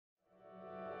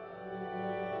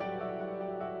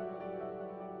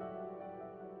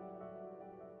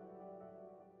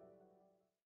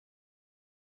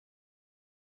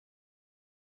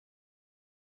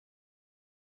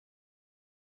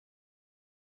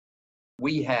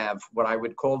we have what I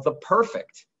would call the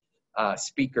perfect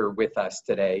speaker with us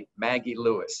today, Maggie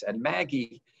Lewis. And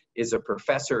Maggie is a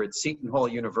professor at Seton Hall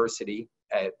University,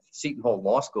 at Seton Hall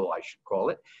Law School, I should call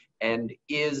it, and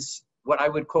is what I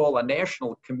would call a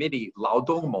national committee, 劳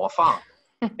动模范,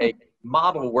 a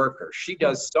model worker. She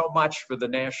does so much for the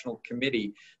national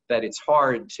committee that it's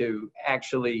hard to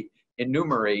actually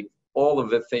enumerate all of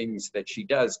the things that she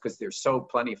does because they're so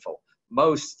plentiful.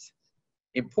 Most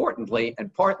importantly,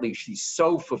 and partly, she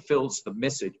so fulfills the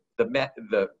message,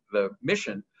 the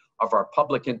mission of our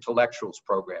public intellectuals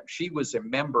program. She was a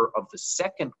member of the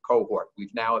second cohort.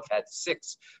 We've now have had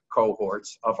 6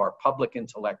 cohorts of our public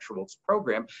intellectuals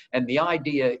program. And the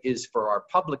idea is for our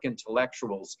public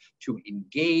intellectuals to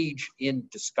engage in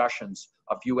discussions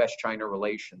of US-China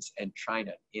relations and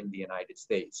China in the United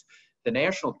States. The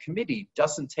National Committee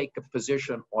doesn't take a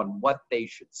position on what they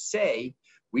should say.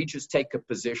 We just take a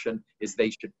position is they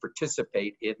should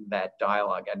participate in that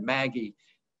dialogue. And Maggie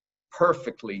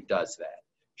perfectly does that.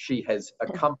 She has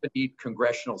accompanied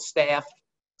congressional staff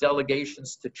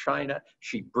delegations to China.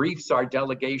 She briefs our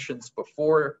delegations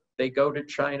before they go to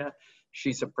China.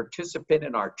 She's a participant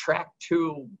in our Track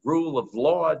 2 Rule of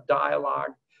Law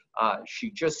dialogue. She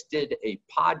just did a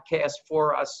podcast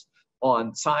for us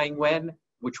on Tsai Ing-wen,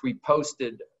 which we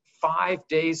posted 5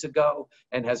 days ago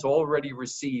and has already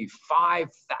received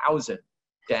 5,000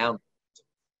 downloads.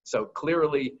 So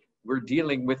clearly, we're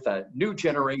dealing with a new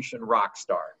generation rock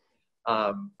star.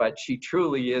 But she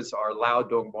truly is our Lao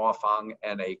Dong Wafang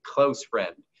and a close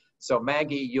friend. So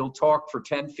Maggie, you'll talk for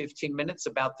 10, 15 minutes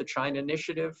about the China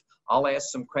Initiative. I'll ask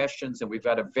some questions, and we've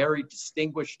got a very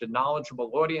distinguished and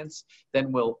knowledgeable audience.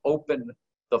 Then we'll open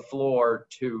the floor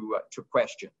to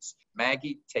questions.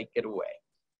 Maggie, take it away.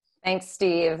 Thanks,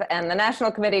 Steve. And the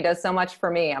National Committee does so much for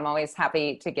me. I'm always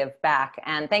happy to give back.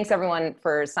 And thanks everyone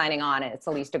for signing on. It's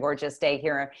at least a gorgeous day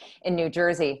here in New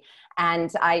Jersey.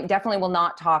 And I definitely will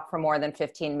not talk for more than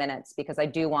 15 minutes because I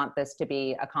do want this to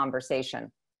be a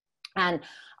conversation. And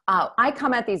I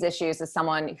come at these issues as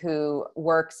someone who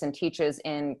works and teaches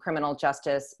in criminal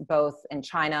justice, both in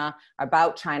China,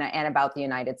 about China, and about the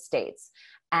United States.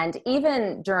 And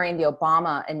even during the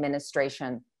Obama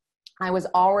administration, I was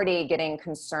already getting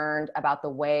concerned about the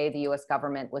way the US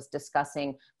government was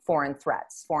discussing foreign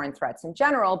threats in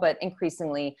general, but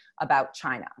increasingly about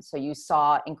China. So you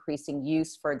saw increasing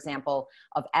use, for example,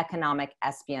 of economic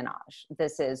espionage.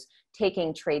 This is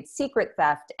taking trade secret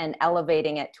theft and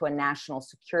elevating it to a national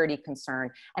security concern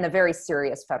and a very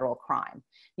serious federal crime.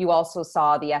 You also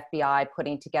saw the FBI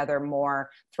putting together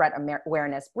more threat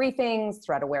awareness briefings,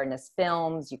 threat awareness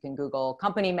films. You can Google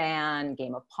Company Man,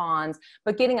 Game of Pawns,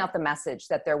 but getting out the message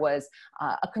that there was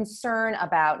a concern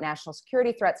about national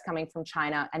security threats coming from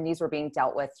China, and these were being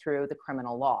dealt with through the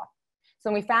criminal law. So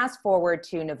when we fast forward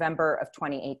to November of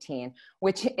 2018,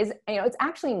 which is, it's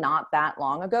actually not that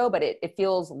long ago, but it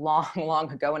feels long,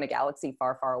 long ago in a galaxy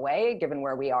far, far away, given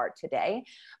where we are today.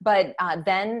 But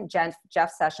then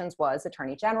Jeff Sessions was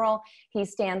Attorney General. He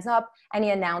stands up and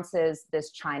he announces this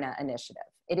China Initiative.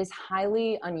 It is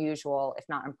highly unusual, if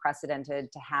not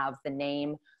unprecedented, to have the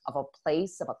name of a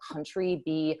place, of a country,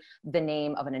 be the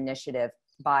name of an initiative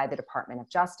by the Department of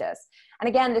Justice. And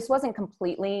again, this wasn't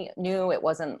completely new. It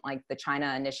wasn't like the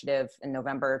China Initiative in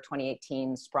November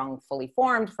 2018 sprung fully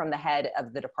formed from the head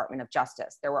of the Department of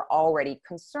Justice. There were already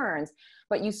concerns,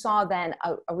 but you saw then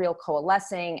a real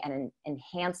coalescing and an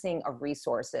enhancing of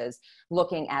resources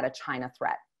looking at a China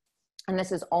threat. And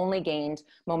this has only gained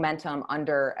momentum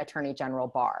under Attorney General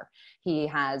Barr. He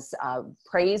has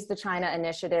praised the China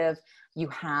Initiative. You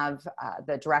have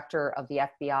the director of the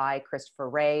FBI, Christopher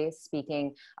Wray,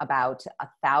 speaking about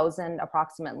 1,000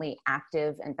 approximately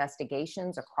active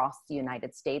investigations across the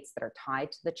United States that are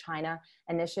tied to the China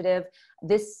Initiative.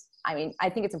 This, I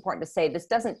think it's important to say, this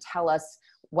doesn't tell us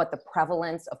what the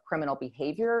prevalence of criminal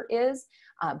behavior is,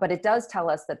 but it does tell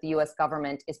us that the US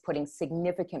government is putting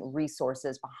significant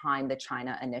resources behind the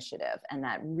China Initiative and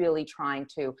that really trying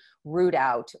to root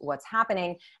out what's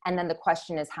happening. And then the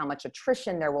question is how much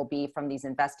attrition there will be from these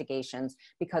investigations,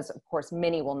 because of course,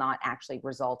 many will not actually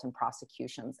result in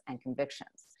prosecutions and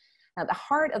convictions. Now, the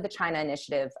heart of the China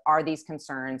Initiative are these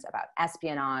concerns about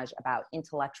espionage, about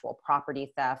intellectual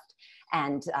property theft,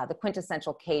 and the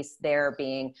quintessential case there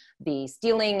being the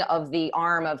stealing of the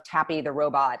arm of Tappy the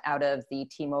robot out of the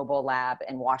T-Mobile lab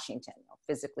in Washington,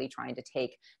 physically trying to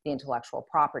take the intellectual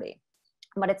property.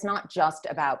 But it's not just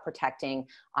about protecting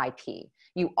IP.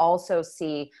 You also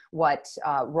see what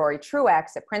Rory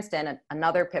Truex at Princeton,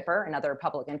 another PIPper, another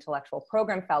Public Intellectual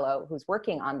Program Fellow who's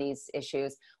working on these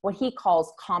issues, what he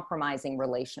calls compromising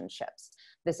relationships.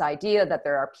 this idea that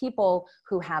there are people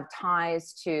who have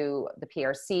ties to the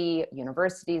PRC,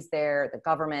 universities there, the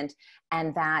government,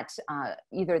 and that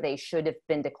either they should have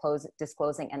been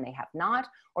disclosing and they have not,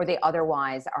 or they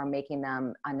otherwise are making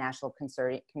them a national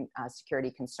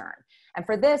security concern. And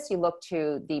for this, you look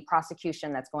to the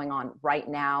prosecution that's going on right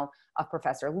now of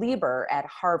Professor Lieber at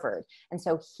Harvard. And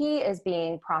so he is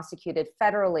being prosecuted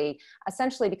federally,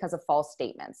 essentially because of false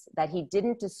statements, that he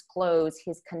didn't disclose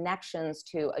his connections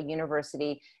to a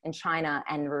university in China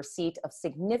and the receipt of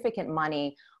significant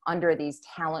money under these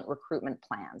talent recruitment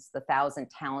plans, the 1,000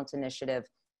 Talent Initiative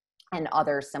and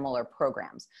other similar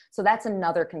programs. So that's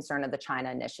another concern of the China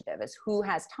Initiative, is who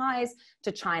has ties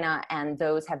to China, and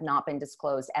those have not been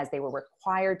disclosed as they were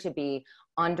required to be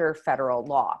under federal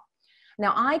law.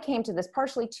 Now, I came to this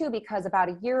partially too because about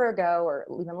a year ago, or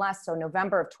even less, so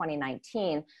November of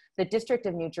 2019, the District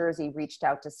of New Jersey reached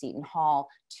out to Seton Hall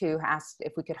to ask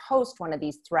if we could host one of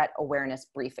these threat awareness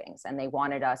briefings. And they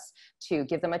wanted us to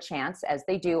give them a chance, as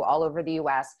they do all over the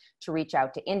US, to reach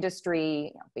out to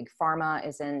industry. Big Pharma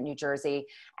is in New Jersey.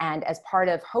 And as part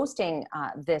of hosting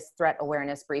this threat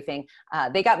awareness briefing,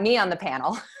 they got me on the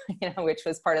panel, which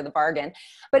was part of the bargain.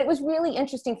 But it was really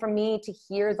interesting for me to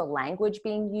hear the language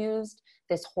being used,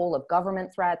 this whole of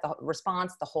government threat, the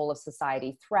response, the whole of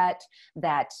society threat,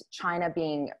 that China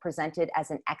being presented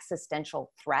as an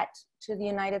existential threat to the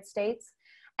United States.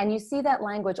 And you see that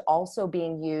language also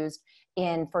being used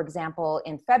in, for example,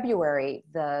 in February,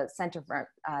 the Center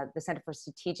for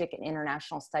Strategic and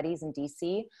International Studies in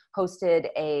DC hosted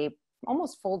a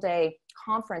almost full day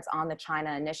conference on the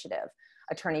China Initiative.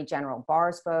 Attorney General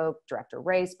Barr spoke, Director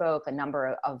Wray spoke, a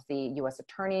number of the US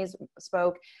attorneys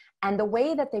spoke. And the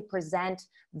way that they present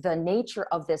the nature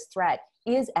of this threat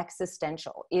is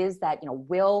existential, is that,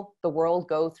 will the world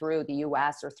go through the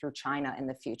US or through China in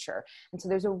the future? And so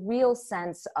there's a real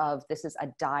sense of this is a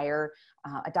dire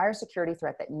security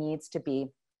threat that needs to be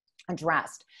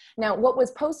addressed. Now, what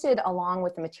was posted along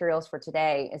with the materials for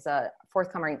today is a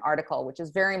forthcoming article, which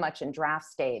is very much in draft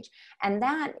stage. And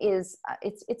that is,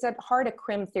 it's at heart a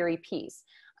crim theory piece.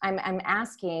 I'm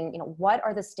asking, what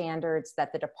are the standards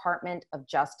that the Department of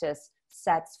Justice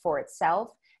sets for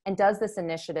itself? And does this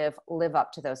initiative live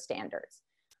up to those standards?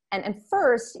 And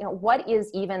first, what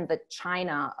is even the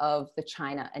China of the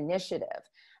China Initiative?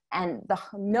 And the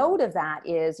note of that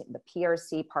is the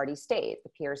PRC party state, the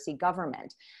PRC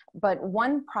government. But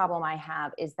one problem I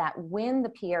have is that when the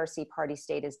PRC party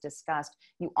state is discussed,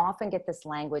 you often get this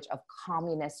language of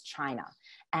communist China,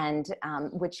 and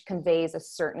which conveys a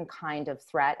certain kind of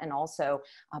threat, and also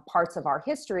parts of our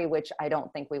history, which I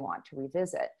don't think we want to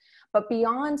revisit. But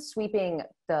beyond sweeping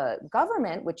the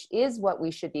government, which is what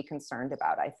we should be concerned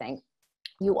about, I think,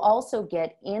 you also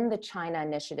get in the China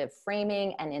Initiative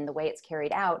framing and in the way it's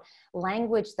carried out,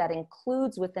 language that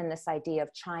includes within this idea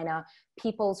of China,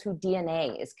 peoples whose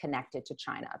DNA is connected to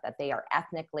China, that they are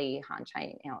ethnically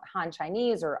Han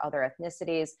Chinese or other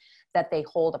ethnicities, that they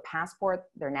hold a passport,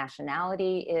 their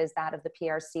nationality is that of the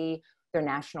PRC, their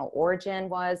national origin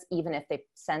was, even if they've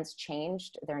since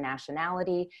changed their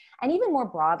nationality, and even more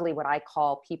broadly, what I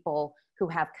call people who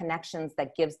have connections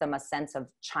that gives them a sense of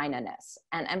China-ness.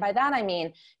 And by that, I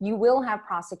mean, you will have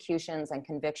prosecutions and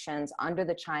convictions under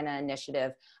the China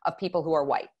Initiative of people who are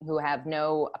white, who have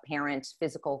no apparent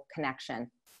physical connection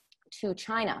to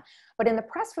China. But in the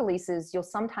press releases, you'll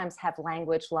sometimes have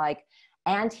language like,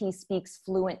 and he speaks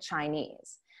fluent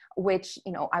Chinese, which,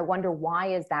 I wonder,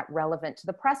 why is that relevant to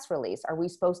the press release? Are we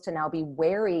supposed to now be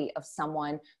wary of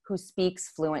someone who speaks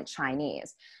fluent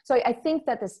Chinese? So I think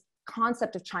that this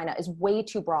concept of China is way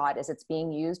too broad as it's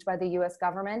being used by the US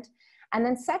government. And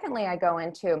then secondly, I go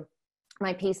into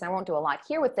my piece, and I won't do a lot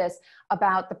here with this,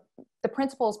 about the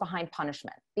principles behind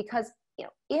punishment. Because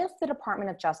if the Department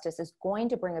of Justice is going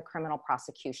to bring a criminal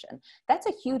prosecution, that's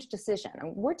a huge decision. I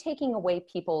mean, we're taking away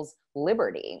people's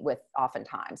liberty with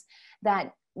oftentimes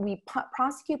that we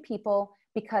prosecute people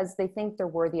because they think they're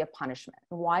worthy of punishment.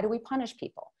 And why do we punish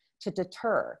people? To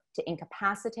deter, to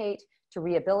incapacitate, to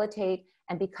rehabilitate,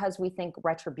 and because we think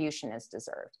retribution is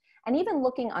deserved. And even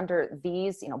looking under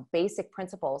these basic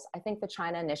principles, I think the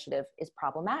China Initiative is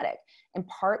problematic, in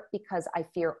part because I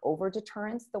fear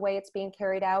over-deterrence the way it's being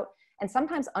carried out, and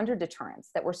sometimes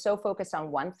under-deterrence, that we're so focused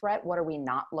on one threat, what are we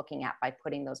not looking at by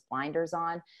putting those blinders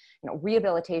on?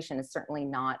 Rehabilitation is certainly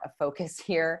not a focus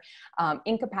here.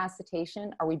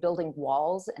 Incapacitation, are we building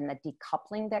walls, and the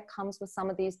decoupling that comes with some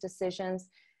of these decisions?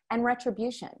 And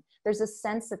retribution. There's a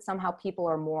sense that somehow people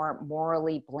are more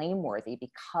morally blameworthy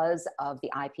because of the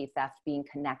IP theft being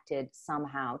connected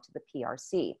somehow to the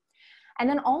PRC. And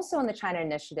then also in the China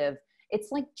Initiative,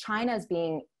 it's like China is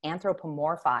being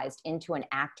anthropomorphized into an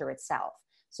actor itself.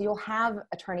 So you'll have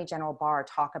Attorney General Barr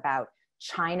talk about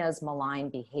China's malign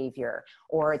behavior,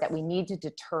 or that we need to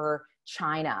deter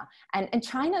China. And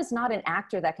China is not an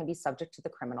actor that can be subject to the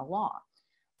criminal law.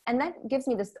 And that gives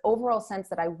me this overall sense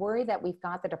that I worry that we've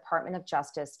got the Department of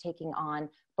Justice taking on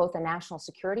both a national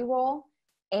security role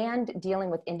and dealing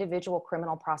with individual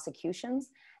criminal prosecutions.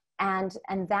 And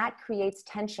that creates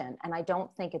tension. And I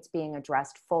don't think it's being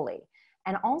addressed fully.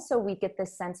 And also we get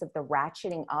this sense of the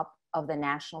ratcheting up of the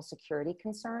national security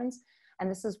concerns. And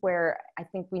this is where I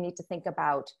think we need to think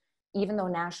about, even though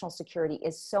national security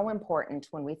is so important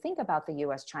when we think about the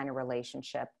US-China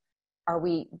relationship, are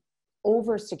we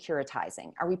over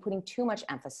securitizing? Are we putting too much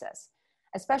emphasis?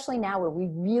 Especially now where we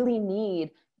really need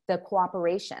the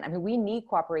cooperation. I mean, we need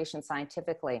cooperation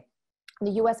scientifically.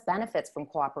 The US benefits from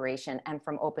cooperation and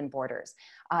from open borders.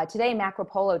 Today, Marco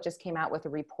Polo just came out with a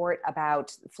report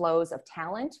about flows of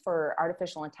talent for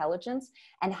artificial intelligence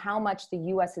and how much the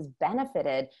US has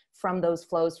benefited from those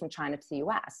flows from China to the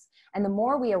US. And the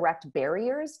more we erect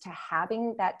barriers to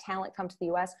having that talent come to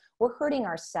the US, we're hurting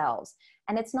ourselves.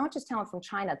 And it's not just talent from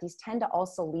China. These tend to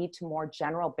also lead to more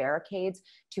general barricades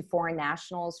to foreign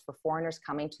nationals, for foreigners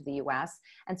coming to the US.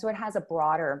 And so it has a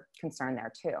broader concern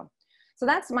there too. So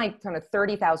that's my kind of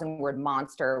 30,000 word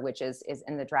monster, which is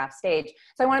in the draft stage.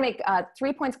 So I want to make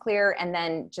 3 points clear and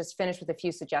then just finish with a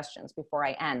few suggestions before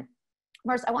I end.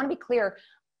 First, I want to be clear,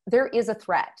 there is a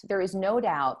threat. There is no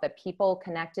doubt that people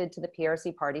connected to the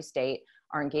PRC party state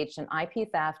are engaged in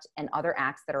IP theft and other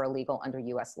acts that are illegal under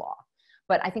US law.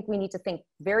 But I think we need to think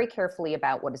very carefully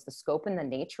about what is the scope and the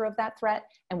nature of that threat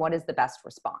and what is the best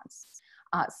response.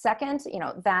 Second,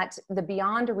 that the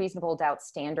beyond a reasonable doubt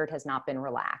standard has not been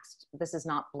relaxed. This is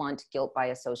not blunt guilt by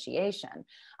association.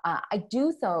 I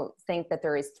do, though, think that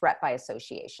there is threat by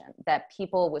association, that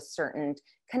people with certain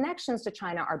connections to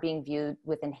China are being viewed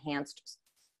with enhanced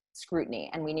scrutiny,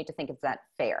 and we need to think of that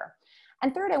fair.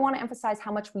 And third, I want to emphasize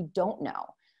how much we don't know,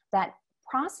 that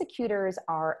prosecutors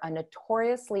are a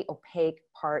notoriously opaque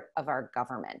part of our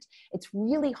government. It's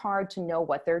really hard to know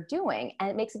what they're doing, and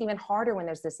it makes it even harder when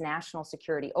there's this national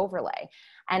security overlay.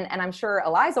 And I'm sure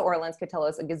Eliza Orlins could tell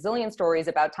us a gazillion stories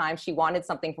about times she wanted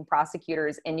something from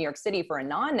prosecutors in New York City for a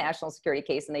non-national security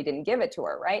case and they didn't give it to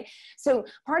her, right? So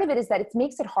part of it is that it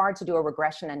makes it hard to do a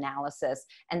regression analysis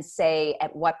and say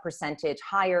at what percentage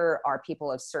higher are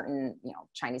people of certain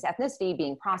Chinese ethnicity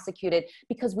being prosecuted,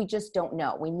 because we just don't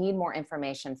know. We need more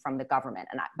information from the government.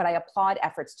 But I applaud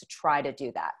efforts to try to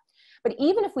do that. But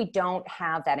even if we don't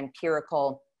have that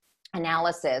empirical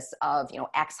analysis of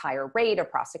X higher rate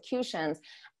of prosecutions,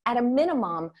 at a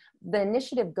minimum, the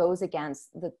initiative goes against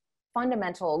the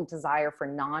fundamental desire for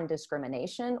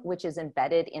non-discrimination, which is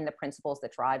embedded in the principles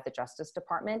that drive the Justice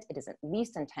Department. It is at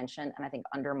least in tension, and I think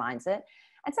undermines it.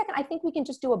 And second, I think we can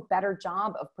just do a better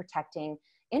job of protecting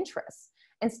interests.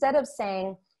 Instead of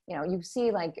saying, you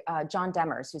see like John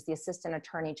Demers, who's the Assistant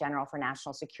Attorney General for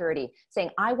National Security, saying,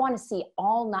 I want to see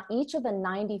each of the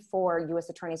 94 US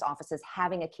attorneys' offices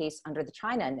having a case under the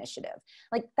China initiative.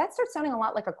 Like, that starts sounding a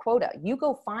lot like a quota. You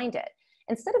go find it.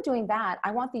 Instead of doing that,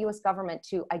 I want the US government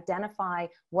to identify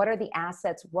what are the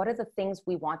assets, what are the things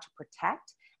we want to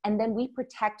protect, and then we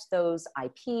protect those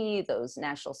IP, those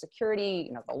national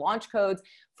security, the launch codes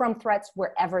from threats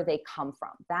wherever they come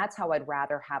from. That's how I'd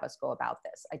rather have us go about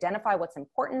this. Identify what's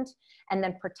important and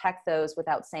then protect those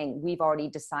without saying we've already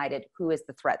decided who is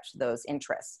the threat to those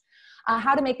interests.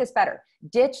 How to make this better?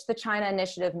 Ditch the China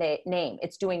initiative name.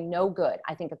 It's doing no good.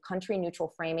 I think a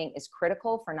country-neutral framing is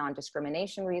critical for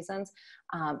non-discrimination reasons.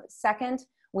 Second,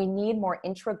 we need more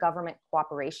intra-government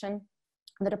cooperation.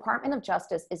 The Department of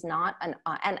Justice is not and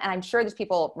I'm sure there's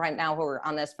people right now who are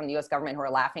on this from the US government who are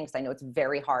laughing, because I know it's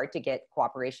very hard to get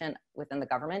cooperation within the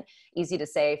government. Easy to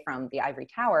say from the ivory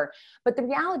tower. But the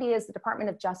reality is the Department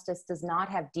of Justice does not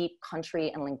have deep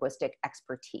country and linguistic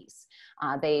expertise.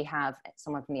 They have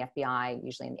someone from the FBI,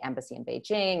 usually in the embassy in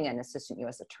Beijing, an assistant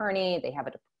US attorney. They have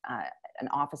an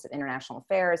Office of International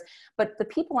Affairs. But the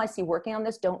people I see working on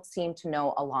this don't seem to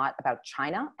know a lot about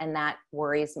China, and that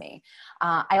worries me.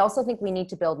 I also think we need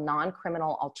to build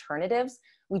non-criminal alternatives.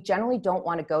 We generally don't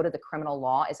want to go to the criminal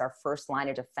law as our first line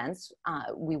of defense.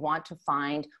 We want to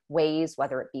find ways,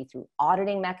 whether it be through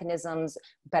auditing mechanisms,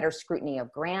 better scrutiny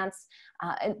of grants.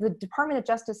 The Department of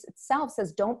Justice itself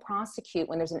says don't prosecute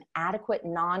when there's an adequate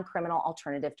non-criminal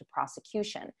alternative to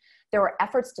prosecution. There are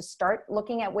efforts to start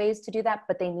looking at ways to do that,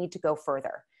 but they need to go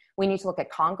further. We need to look at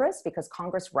Congress, because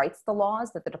Congress writes the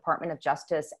laws that the Department of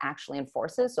Justice actually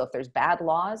enforces. So if there's bad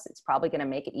laws, it's probably going to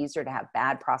make it easier to have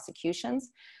bad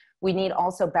prosecutions. We need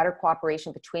also better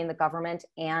cooperation between the government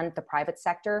and the private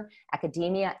sector,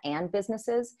 academia and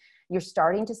businesses. You're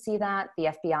starting to see that. The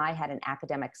FBI had an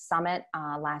academic summit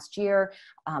last year.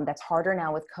 That's harder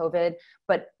now with COVID.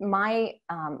 But my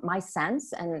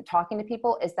sense, and talking to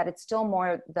people, is that it's still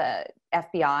more the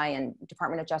FBI and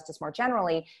Department of Justice more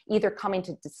generally, either coming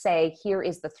to say, here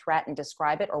is the threat and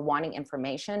describe it, or wanting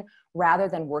information, rather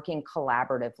than working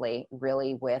collaboratively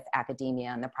really with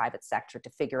academia and the private sector to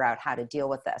figure out how to deal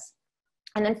with this.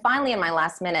 And then finally, in my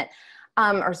last minute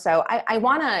or so, I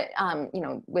want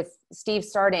to, with Steve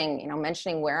starting,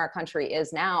 mentioning where our country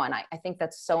is now. And I think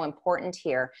that's so important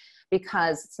here,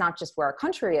 because it's not just where our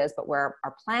country is, but where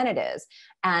our planet is.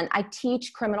 And I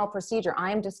teach criminal procedure.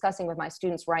 I am discussing with my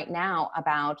students right now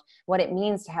about what it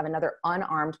means to have another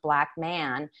unarmed Black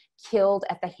man killed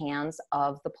at the hands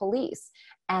of the police.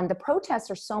 And the protests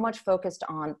are so much focused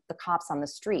on the cops on the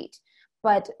street.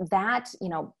 But that,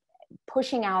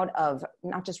 pushing out of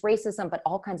not just racism, but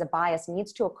all kinds of bias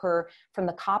needs to occur from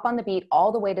the cop on the beat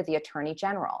all the way to the attorney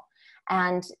general.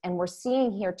 And we're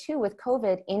seeing here too with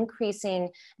COVID increasing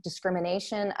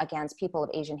discrimination against people of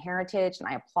Asian heritage. And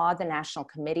I applaud the National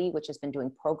Committee, which has been doing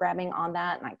programming on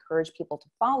that. And I encourage people to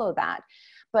follow that.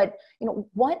 But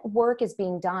what work is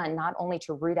being done not only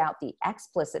to root out the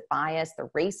explicit bias, the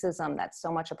racism that's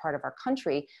so much a part of our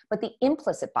country, but the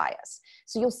implicit bias.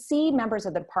 So you'll see members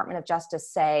of the Department of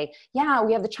Justice say, yeah,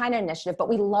 we have the China Initiative, but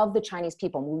we love the Chinese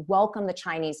people. We welcome the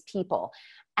Chinese people.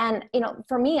 And,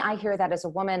 for me, I hear that as a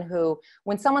woman who,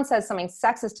 when someone says something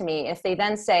sexist to me, if they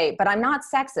then say, but I'm not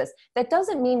sexist, that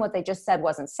doesn't mean what they just said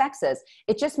wasn't sexist.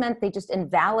 It just meant they just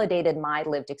invalidated my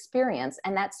lived experience.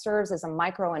 And that serves as a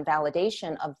micro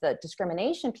invalidation of the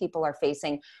discrimination people are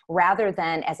facing, rather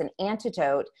than as an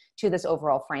antidote to this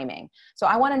overall framing. So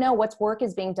I want to know what work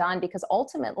is being done, because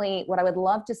ultimately what I would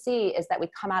love to see is that we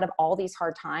come out of all these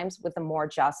hard times with a more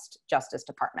just Justice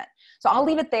Department. So I'll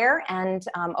leave it there and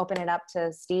open it up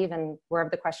to Steve and wherever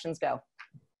the questions go.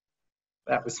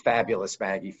 That was fabulous,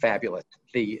 Maggie, fabulous.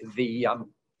 The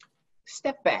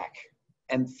step back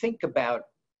and think about,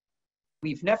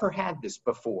 we've never had this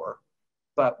before,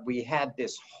 but we had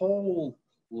this whole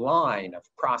line of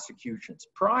prosecutions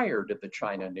prior to the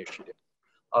China Initiative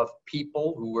of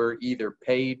people who were either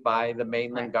paid by the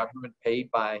mainland government,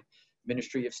 paid by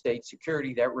Ministry of State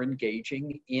Security, that were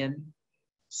engaging in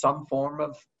some form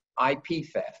of IP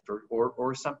theft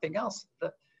or something else.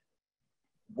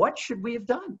 What should we have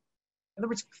done? In other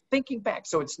words, thinking back,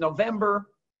 so it's November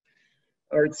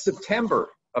or it's September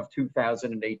of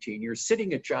 2018, you're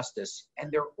sitting at Justice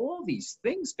and there are all these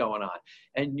things going on,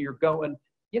 and you're going,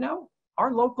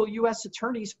 our local US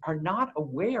attorneys are not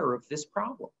aware of this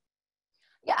problem.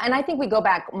 Yeah, and I think we go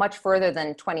back much further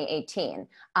than 2018.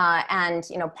 And,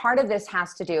 part of this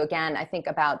has to do, again, I think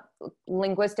about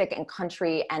linguistic and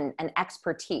country and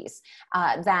expertise,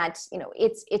 that,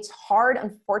 it's hard,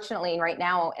 unfortunately, right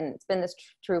now, and it's been this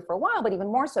true for a while, but even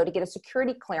more so, to get a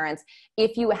security clearance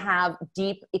if you have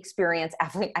deep experience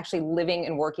actually living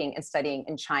and working and studying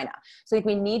in China. So I think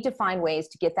we need to find ways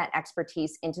to get that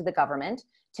expertise into the government,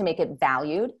 to make it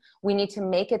valued. We need to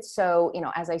make it so,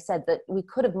 as I said, that we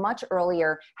could have much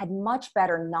earlier had much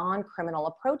better non-criminal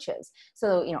approaches.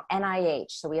 So,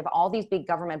 NIH, so we have all these big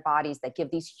government bodies that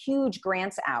give these huge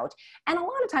grants out. And a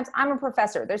lot of times, I'm a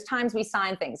professor, there's times we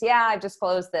sign things. Yeah, I've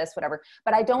disclosed this, whatever.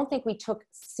 But I don't think we took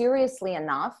seriously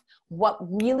enough what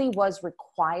really was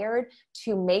required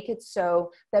to make it so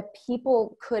that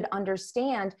people could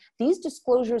understand these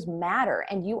disclosures matter,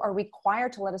 and you are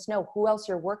required to let us know who else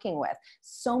you're working with.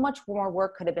 So much more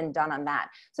work could have been done on that.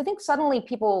 So I think suddenly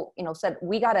people, said,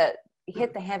 we got to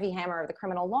hit the heavy hammer of the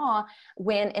criminal law,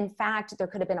 when in fact there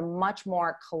could have been a much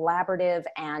more collaborative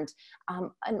and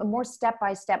a more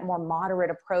step-by-step, more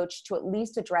moderate approach to at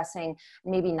least addressing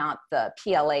maybe not the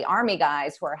PLA Army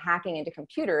guys who are hacking into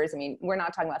computers. I mean, we're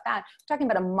not talking about that. We're talking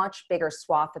about a much bigger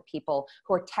swath of people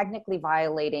who are technically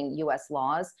violating US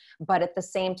laws, but at the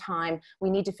same time, we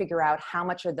need to figure out how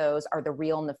much of those are the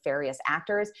real nefarious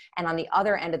actors, and on the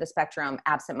other end of the spectrum,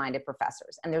 absent-minded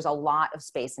professors. And there's a lot of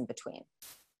space in between.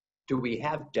 Do we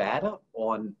have data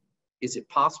on, is it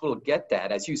possible to get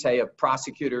that? As you say, a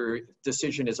prosecutor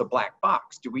decision is a black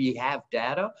box. Do we have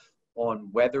data on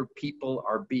whether people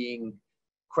are being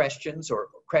questioned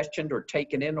or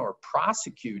taken in or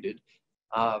prosecuted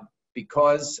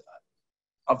because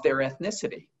of their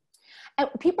ethnicity? And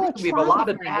people are we have a lot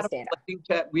of data.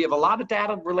 We have a lot of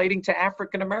data relating to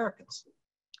African Americans.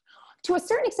 To a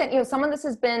certain extent, some of this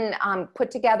has been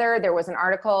put together. There was an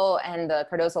article in the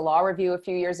Cardozo Law Review a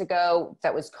few years ago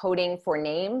that was coding for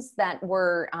names that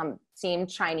were seemed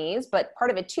Chinese. But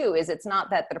part of it too is it's not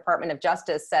that the Department of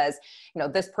Justice says,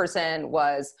 this person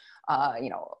was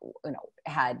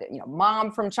had,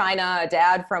 mom from China,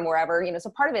 dad from wherever, so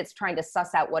part of it's trying to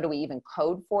suss out what do we even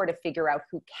code for to figure out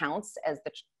who counts as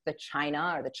the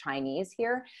China or the Chinese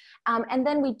here. And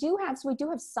then we do have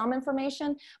some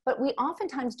information, but we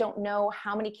oftentimes don't know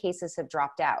how many cases have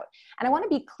dropped out. And I want to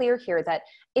be clear here that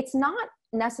it's not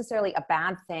necessarily a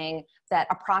bad thing that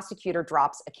a prosecutor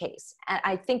drops a case. And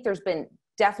I think there's been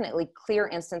definitely clear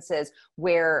instances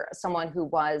where someone who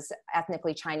was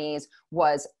ethnically Chinese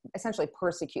was essentially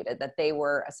persecuted, that they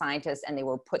were a scientist and they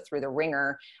were put through the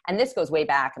ringer. And this goes way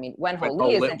back. I mean, Wen Ho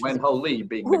Lee is interesting. Wen Ho Lee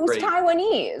being who's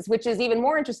Taiwanese, which is even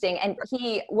more interesting. And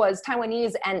he was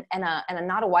Taiwanese and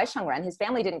not a Weishengren. His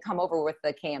family didn't come over with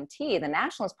the KMT, the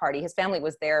Nationalist Party. His family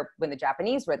was there when the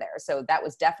Japanese were there. So that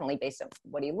was definitely based on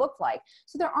what he looked like.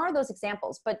 So there are those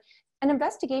examples, but an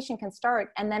investigation can start,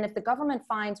 and then if the government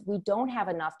finds we don't have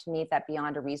enough to meet that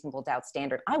beyond a reasonable doubt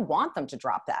standard, I want them to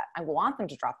drop that. I want them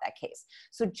to drop that case.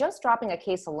 So just dropping a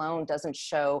case alone doesn't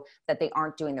show that they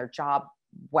aren't doing their job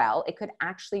well. It could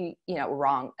actually,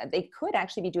 wrong. They could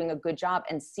actually be doing a good job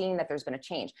and seeing that there's been a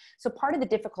change. So part of the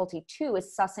difficulty too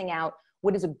is sussing out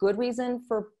what is a good reason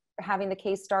for having the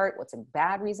case start, what's a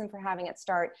bad reason for having it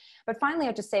start. But finally,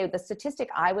 I'll just say the statistic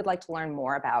I would like to learn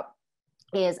more about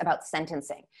is about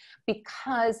sentencing,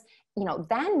 because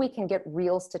then we can get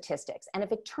real statistics. And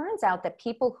if it turns out that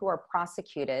people who are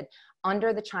prosecuted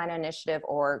under the China Initiative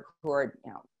or who are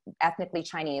ethnically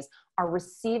Chinese are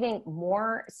receiving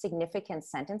more significant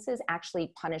sentences,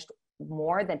 actually punished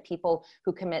more than people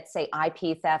who commit, say,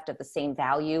 IP theft of the same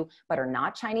value but are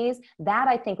not Chinese, that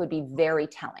I think would be very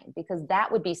telling, because that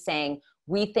would be saying,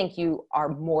 we think you are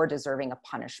more deserving of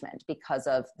punishment because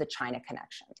of the China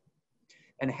connection.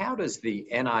 And how does the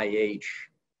NIH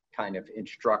kind of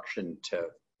instruction to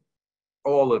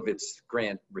all of its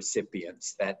grant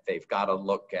recipients that they've got to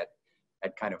look at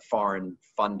kind of foreign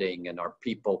funding, and are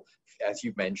people, as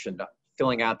you mentioned,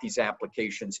 filling out these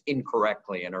applications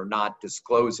incorrectly and are not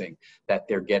disclosing that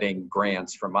they're getting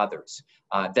grants from others?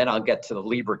 Then I'll get to the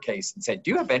Lieber case and say, do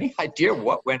you have any idea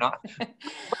what went on?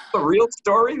 What's the real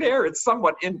story there? It's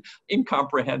somewhat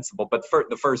incomprehensible, but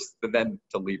then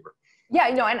to Lieber. Yeah,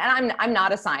 and I'm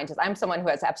not a scientist. I'm someone who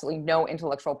has absolutely no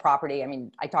intellectual property. I mean,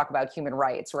 I talk about human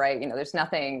rights, right? There's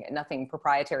nothing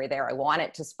proprietary there. I want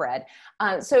it to spread.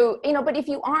 But if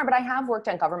you are, but I have worked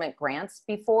on government grants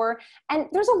before, and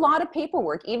there's a lot of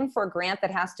paperwork, even for a grant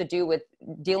that has to do with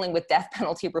dealing with death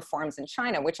penalty reforms in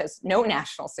China, which has no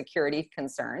national security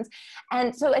concerns.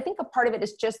 And so I think a part of it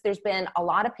is just there's been a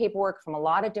lot of paperwork from a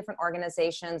lot of different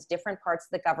organizations, different parts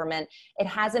of the government. It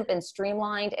hasn't been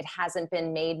streamlined. It hasn't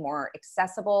been made more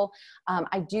accessible.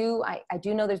 I do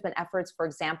know there's been efforts, for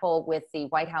example, with the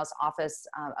White House Office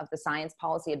of the Science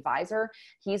Policy Advisor.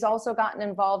 He's also gotten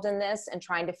involved in this and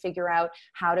trying to figure out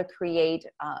how to create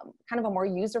kind of a more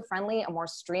user-friendly, a more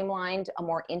streamlined, a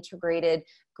more integrated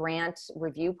grant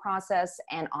review process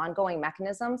and ongoing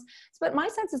mechanisms. But my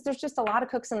sense is there's just a lot of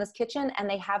cooks in this kitchen, and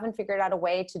they haven't figured out a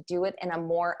way to do it in a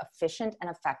more efficient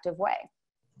and effective way.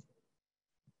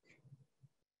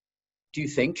 Do you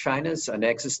think China's an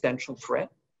existential threat?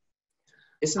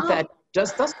 Isn't that,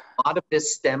 does a lot of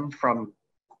this stem from,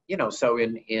 so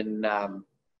in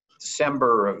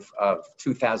December of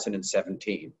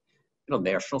 2017,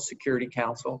 National Security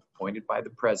Council, appointed by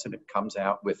the president, comes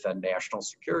out with a national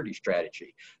security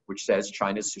strategy, which says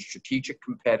China's a strategic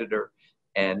competitor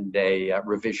and a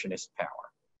revisionist power.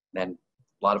 And then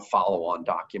a lot of follow-on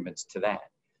documents to that.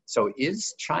 So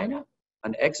is China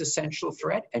an existential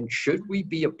threat, and should we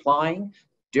be applying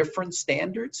different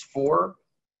standards for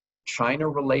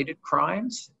China-related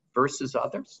crimes versus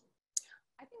others?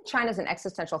 I think China's an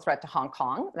existential threat to Hong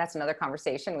Kong. That's another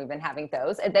conversation. We've been having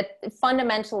those. That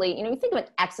fundamentally, you think of an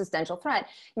existential threat,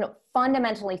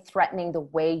 fundamentally threatening the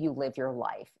way you live your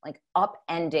life, like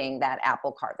upending that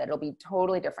apple cart, that it'll be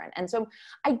totally different. And so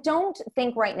I don't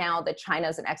think right now that China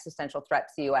is an existential threat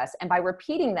to the US. And by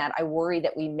repeating that, I worry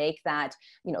that we make that,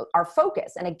 our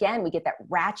focus. And again, we get that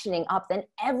ratcheting up, then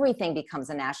everything becomes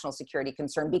a national security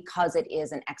concern because it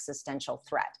is an existential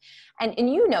threat. And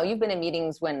you've been in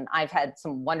meetings when I've had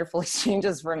some wonderful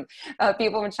exchanges from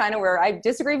people in China where I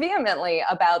disagree vehemently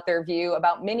about their view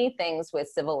about many things with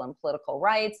civil and political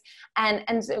rights.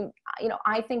 And so,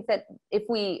 I think that if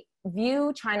we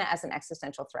view China as an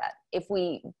existential threat, if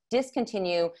we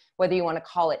discontinue, whether you want to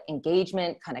call it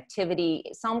engagement, connectivity,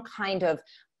 some kind of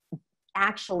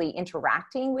actually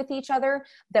interacting with each other,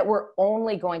 that we're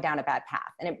only going down a bad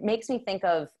path. And it makes me think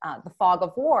of The Fog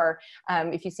of War,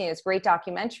 if you've seen this great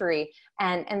documentary,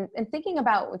 and thinking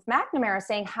about with McNamara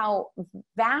saying how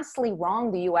vastly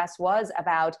wrong the US was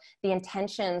about the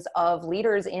intentions of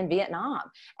leaders in Vietnam,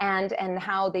 and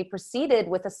how they proceeded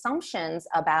with assumptions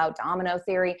about domino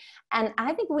theory. And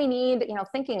I think we need,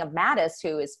 thinking of Mattis,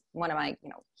 who is one of my,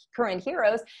 current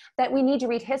heroes, that we need to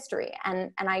read history.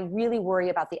 And I really worry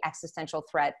about the existential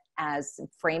threat as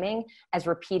framing as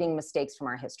repeating mistakes from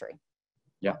our history.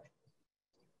 Yeah.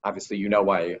 Obviously,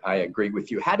 I agree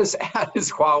with you. How does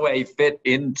Huawei fit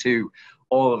into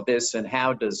all of this, and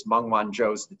how does Meng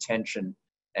Wanzhou's detention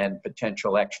and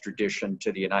potential extradition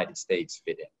to the United States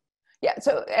fit in? Yeah,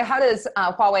 so how does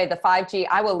Huawei, the 5G,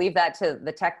 I will leave that to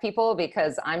the tech people,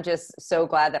 because I'm just so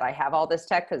glad that I have all this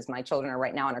tech, because my children are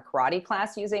right now in a karate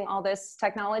class using all this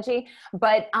technology.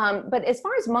 But as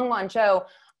far as Meng Wanzhou,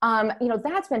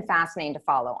 that's been fascinating to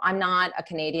follow. I'm not a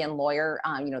Canadian lawyer.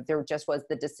 There just was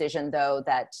the decision, though,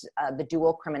 that the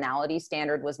dual criminality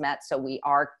standard was met, so we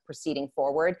are proceeding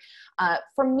forward.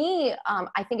 For me,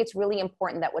 I think it's really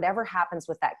important that whatever happens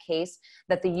with that case,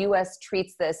 that the U.S.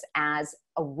 treats this as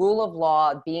a rule of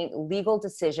law, being legal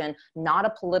decision, not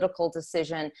a political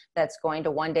decision that's going to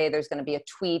one day there's going to be a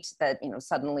tweet that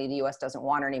suddenly the U.S. doesn't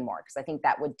want her anymore, because I think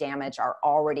that would damage our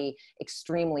already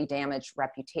extremely damaged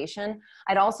reputation.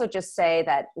 I'd also just say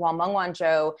that while Meng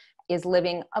Wanzhou is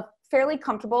living a fairly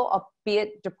comfortable,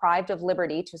 albeit deprived of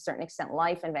liberty to a certain extent,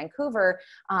 life in Vancouver,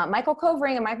 Michael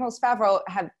Kovring and Michael Favreau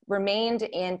have remained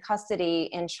in custody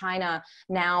in China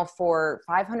now for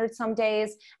 500 some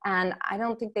days. And I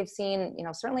don't think they've seen,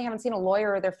 certainly haven't seen a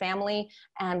lawyer or their family,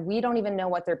 and we don't even know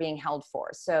what they're being held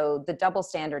for. So the double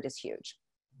standard is huge.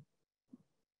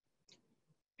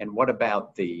 And what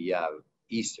about the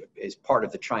as part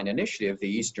of the China initiative, the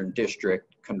Eastern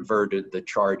District converted the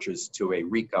charges to a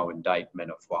RICO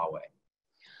indictment of Huawei?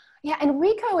 Yeah, and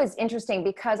RICO is interesting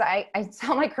because I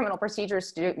tell my criminal procedure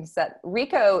students that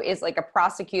RICO is like a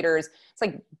prosecutor's, it's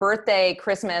like birthday,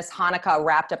 Christmas, Hanukkah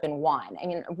wrapped up in one. I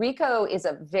mean, RICO is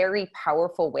a very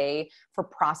powerful way for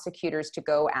prosecutors to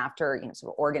go after,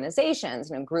 sort of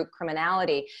organizations, group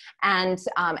criminality. And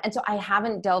so I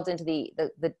haven't delved into the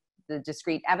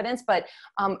discrete evidence, but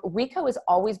RICO has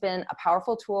always been a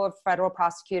powerful tool of federal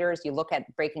prosecutors. You look at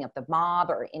breaking up the mob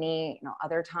or any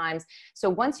other times. So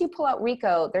once you pull out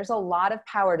RICO, there's a lot of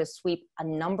power to sweep a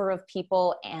number of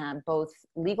people, and both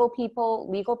legal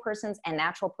people, legal persons, and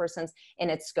natural persons in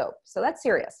its scope. So that's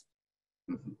serious.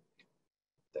 Mm-hmm.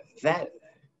 That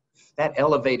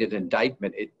elevated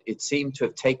indictment, it seemed to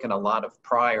have taken a lot of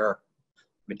prior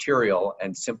material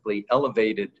and simply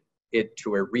elevated it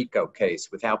to a RICO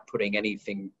case without putting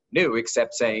anything new,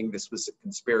 except saying this was a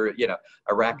conspiracy, a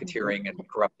racketeering and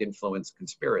corrupt influence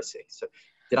conspiracy. So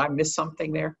did I miss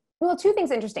something there? Well, two things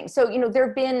interesting. So, there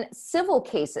have been civil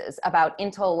cases about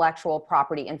intellectual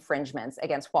property infringements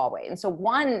against Huawei. And so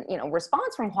one,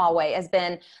 response from Huawei has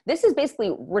been, this is basically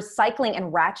recycling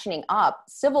and ratcheting up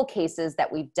civil cases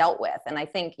that we've dealt with. And I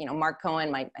think, Mark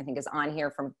Cohen, I think is on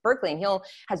here from Berkeley, and he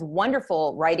has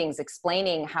wonderful writings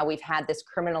explaining how we've had this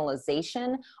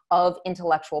criminalization of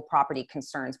intellectual property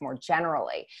concerns more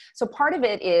generally. So part of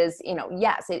it is,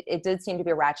 yes, it did seem to be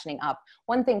a ratcheting up.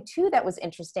 One thing too that was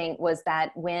interesting was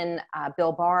that when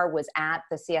Bill Barr was at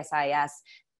the CSIS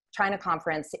China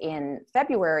conference in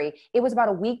February, it was about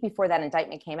a week before that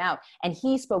indictment came out. And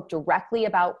he spoke directly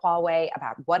about Huawei,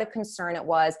 about what a concern it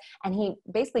was. And he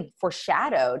basically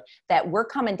foreshadowed that we're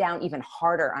coming down even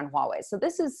harder on Huawei. So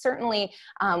this is certainly,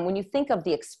 when you think of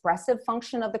the expressive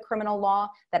function of the criminal law,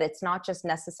 that it's not just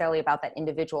necessarily about that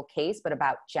individual case, but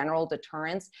about general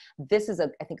deterrence. This is, I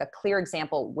think, a clear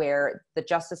example where the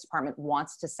Justice Department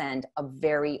wants to send a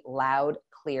very loud,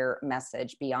 clear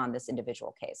message beyond this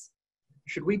individual case.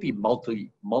 Should we be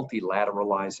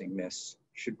multilateralizing this?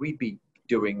 Should we be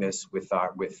doing this with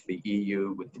the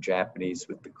EU, with the Japanese,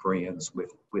 with the Koreans,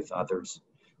 with others?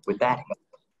 Would that help?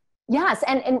 Yes,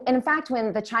 and in fact,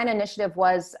 when the China initiative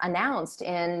was announced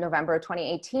in November of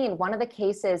 2018, one of the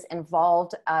cases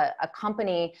involved a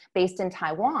company based in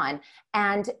Taiwan,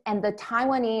 and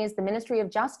the Ministry of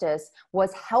Justice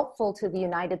was helpful to the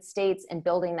United States in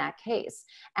building that case.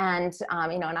 And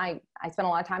and I spent a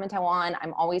lot of time in Taiwan.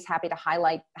 I'm always happy to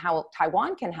highlight how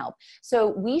Taiwan can help. So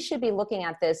we should be looking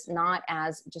at this not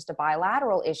as just a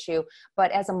bilateral issue,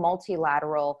 but as a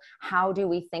multilateral. How do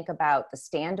we think about the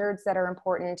standards that are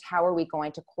important? How are we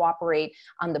going to cooperate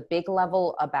on the big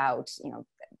level about,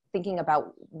 thinking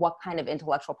about what kind of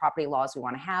intellectual property laws we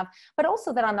want to have, but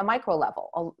also that on the micro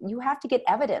level, you have to get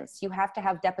evidence, you have to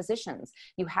have depositions,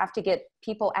 you have to get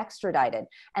people extradited.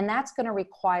 And that's going to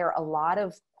require a lot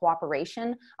of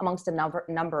cooperation amongst a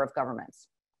number of governments.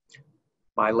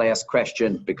 My last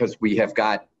question, because we have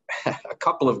got a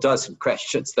couple of dozen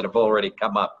questions that have already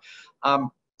come up. And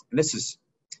this is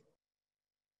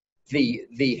the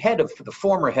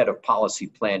former head of policy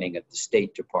planning at the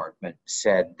State Department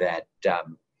said that,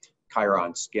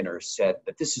 Chiron Skinner said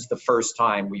that this is the first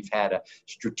time we've had a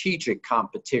strategic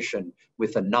competition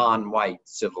with a non-white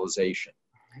civilization.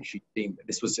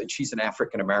 She's an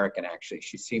African-American, actually.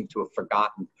 She seemed to have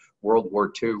forgotten World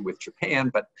War II with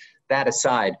Japan, but that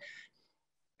aside,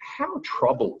 how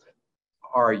troubled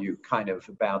are you kind of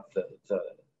about the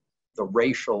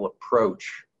racial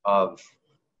approach of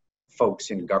folks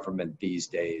in government these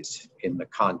days in the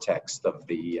context of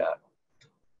the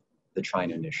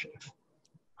China Initiative?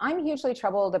 I'm hugely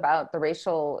troubled about the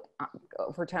racial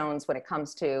overtones when it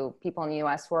comes to people in the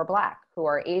U.S. who are Black, who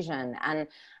are Asian.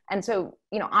 And so,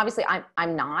 obviously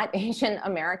I'm not Asian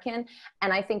American.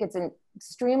 And I think it's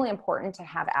extremely important to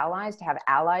have allies, to have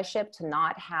allyship, to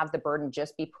not have the burden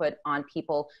just be put on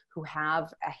people who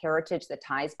have a heritage that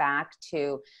ties back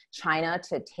to China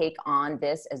to take on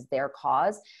this as their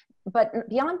cause. But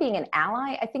beyond being an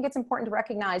ally, I think it's important to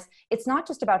recognize it's not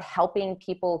just about helping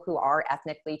people who are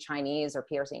ethnically Chinese or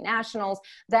PRC nationals,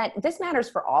 that this matters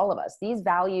for all of us. These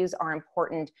values are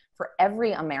important for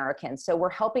every American. So we're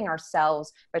helping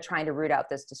ourselves by trying to root out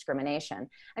this discrimination.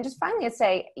 And just finally, I'd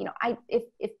say,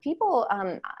 if people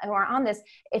who are on this,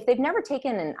 if they've never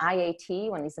taken an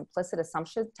IAT, one of these implicit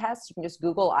assumption tests, you can just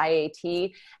Google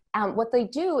IAT. What they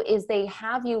do is they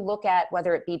have you look at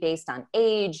whether it be based on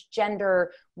age,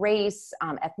 gender, race,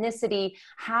 ethnicity,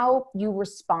 how you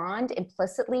respond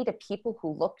implicitly to people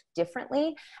who look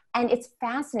differently. And it's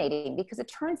fascinating because it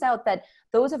turns out that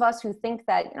those of us who think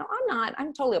that,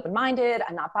 I'm totally open-minded,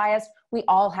 I'm not biased, we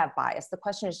all have bias. The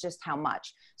question is just how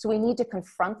much. So we need to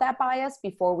confront that bias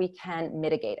before we can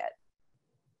mitigate it.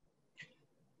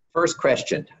 First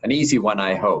question, an easy one,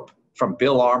 I hope, from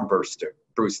Bill Armbruster.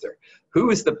 Who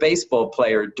is the baseball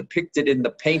player depicted in the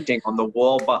painting on the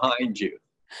wall behind you?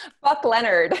 Buck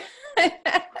Leonard.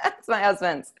 That's my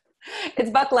husband's. It's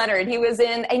Buck Leonard. He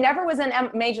never was in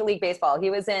Major League Baseball.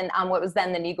 He was in what was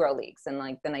then the Negro Leagues in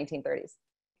like the 1930s.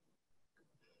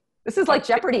 This is like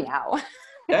Jeopardy now.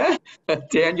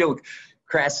 Daniel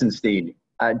Krasenstein,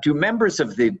 do members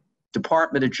of the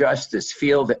Department of Justice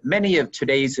feel that many of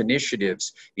today's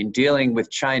initiatives in dealing with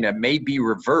China may be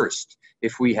reversed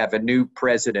if we have a new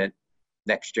president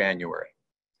next January?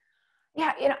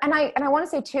 Yeah, and I want to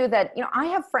say too that, I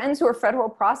have friends who are federal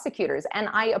prosecutors, and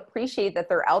I appreciate that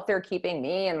they're out there keeping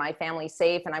me and my family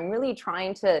safe. And I'm really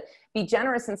trying to be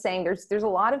generous in saying there's a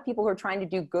lot of people who are trying to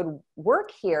do good work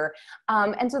here.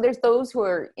 And so there's those who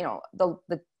are,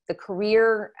 the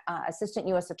career assistant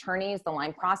U.S. attorneys, the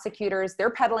line prosecutors, they're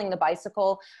pedaling the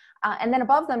bicycle. And then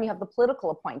above them, you have the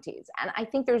political appointees. And I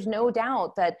think there's no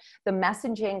doubt that the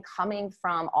messaging coming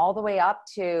from all the way up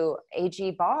to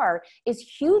AG Barr is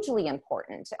hugely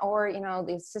important. Or,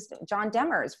 the assistant, John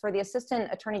Demers, for the Assistant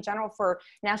Attorney General for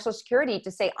National Security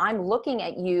to say, I'm looking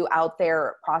at you out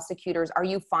there, prosecutors, are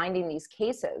you finding these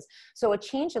cases? So a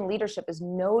change in leadership is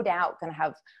no doubt going to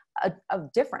have a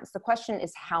difference. The question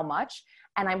is how much?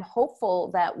 And I'm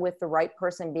hopeful that with the right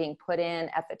person being put in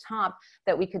at the top,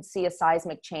 that we could see a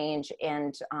seismic change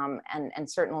and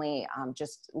certainly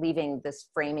just leaving this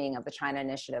framing of the China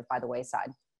Initiative by the wayside.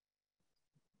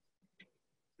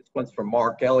 This one's from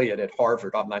Mark Elliott at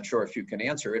Harvard. I'm not sure if you can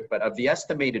answer it, but of the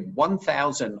estimated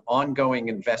 1,000 ongoing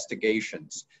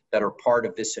investigations that are part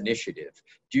of this initiative,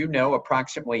 do you know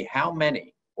approximately how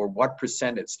many or what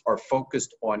percentage are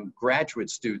focused on graduate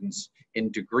students in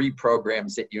degree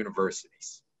programs at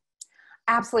universities?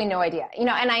 Absolutely no idea. And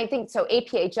I think so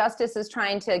APA Justice is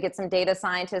trying to get some data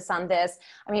scientists on this.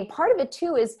 I mean, part of it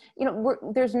too is,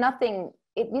 there's nothing,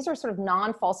 these are sort of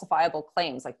non-falsifiable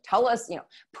claims. Like tell us,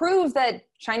 prove that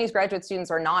Chinese graduate students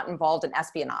are not involved in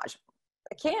espionage.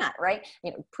 I can't, right?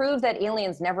 Prove that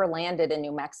aliens never landed in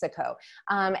New Mexico.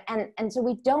 And so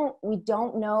we don't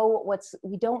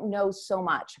know so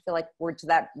much. I feel like we're to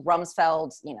that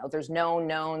Rumsfeld, there's known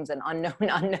knowns and unknown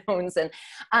unknowns. And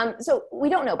so we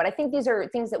don't know, but I think these are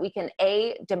things that we can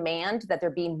demand that there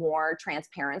be more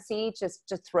transparency. Just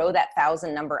to throw that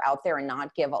 1,000 number out there and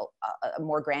not give a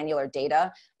more granular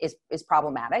data is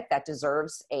problematic. That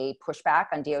deserves a pushback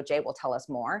on DOJ will tell us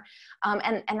more.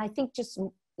 And I think just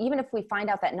even if we find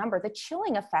out that number, the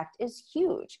chilling effect is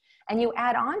huge. And you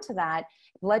add on to that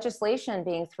legislation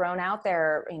being thrown out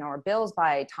there, or bills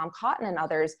by Tom Cotton and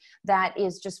others that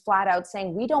is just flat out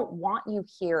saying, we don't want you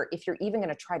here if you're even going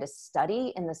to try to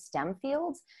study in the STEM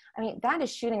fields. I mean, that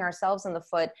is shooting ourselves in the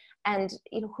foot. And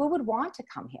who would want to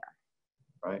come here?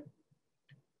 Right.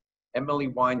 Emily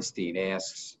Weinstein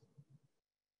asks,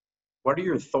 what are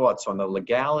your thoughts on the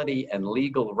legality and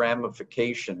legal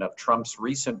ramification of Trump's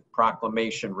recent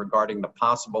proclamation regarding the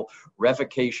possible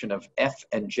revocation of F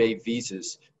and J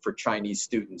visas for Chinese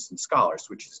students and scholars,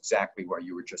 which is exactly what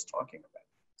you were just talking about?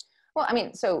 Well, I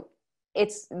mean, so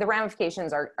the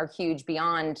ramifications are huge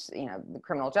beyond, the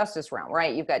criminal justice realm,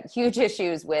 right? You've got huge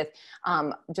issues with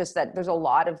just that there's a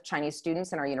lot of Chinese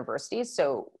students in our universities.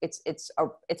 So it's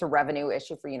a revenue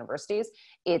issue for universities.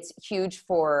 It's huge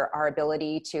for our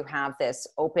ability to have this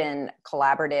open,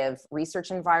 collaborative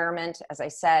research environment. As I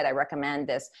said, I recommend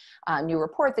this new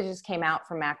report that just came out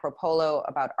from Macro Polo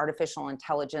about artificial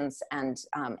intelligence and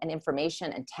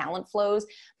information and talent flows.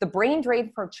 The brain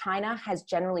drain from China has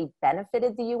generally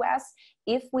benefited the US.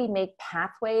 If we make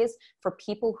pathways for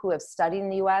people who have studied in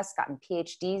the US, gotten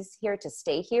PhDs here to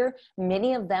stay here,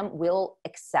 many of them will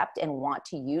accept and want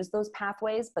to use those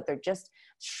pathways, but they're just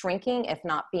shrinking, if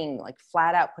not being like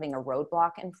flat out putting a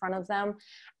roadblock in front of them.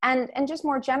 And just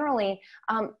more generally,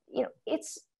 I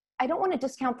don't want to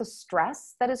discount the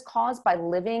stress that is caused by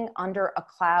living under a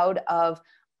cloud of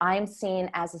I'm seen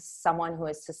as someone who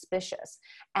is suspicious.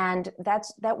 And that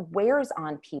wears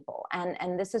on people.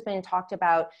 And this has been talked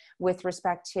about with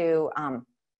respect to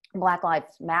Black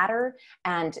Lives Matter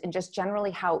and just generally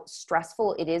how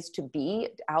stressful it is to be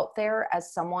out there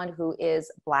as someone who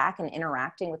is Black and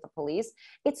interacting with the police.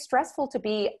 It's stressful to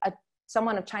be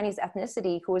someone of Chinese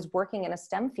ethnicity who is working in a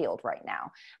STEM field right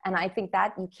now. And I think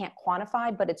that you can't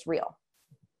quantify, but it's real.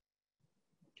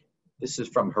 This is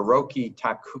from Hiroki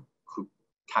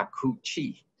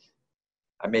Takuchi.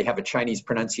 I may have a Chinese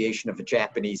pronunciation of a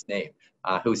Japanese name,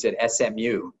 who's at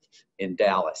SMU in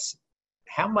Dallas.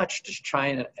 How much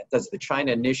does the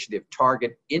China initiative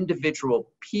target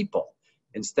individual people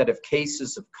instead of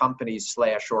cases of companies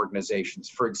 / organizations?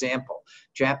 For example,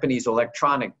 Japanese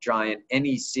electronic giant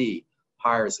NEC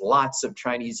hires lots of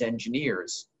Chinese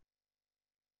engineers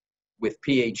with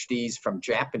PhDs from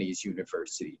Japanese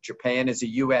university. Japan is a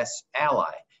US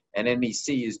ally, and NEC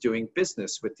is doing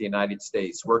business with the United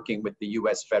States, working with the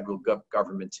US federal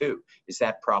government too. Is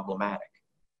that problematic?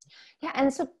 Yeah,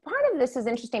 and so part of this is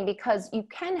interesting because you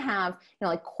can have,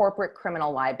 like corporate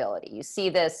criminal liability. You see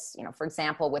this, for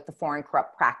example, with the Foreign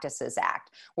Corrupt Practices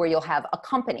Act, where you'll have a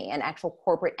company, an actual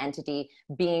corporate entity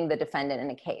being the defendant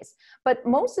in a case. But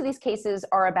most of these cases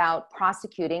are about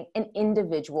prosecuting an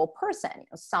individual person,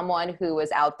 someone who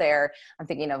is out there. I'm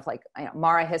thinking of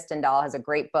Mara Hvistendahl has a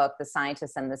great book, The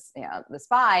Scientist and the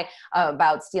Spy,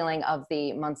 about stealing of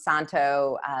the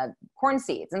Monsanto corn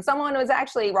seeds. And someone was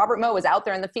actually, Robert Moe was out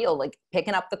there in the field,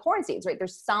 picking up the corn seeds, right?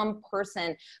 There's some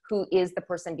person who is the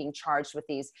person being charged with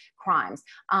these crimes.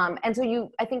 And so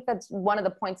I think that's one of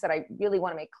the points that I really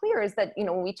want to make clear is that,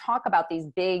 when we talk about these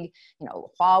big,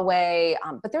 Huawei,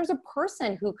 but there's a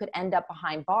person who could end up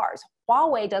behind bars.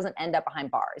 Huawei doesn't end up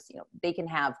behind bars. They can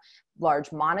have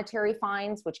large monetary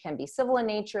fines, which can be civil in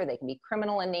nature, they can be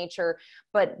criminal in nature,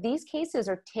 but these cases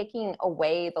are taking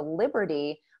away the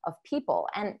liberty of people.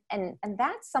 And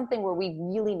that's something where we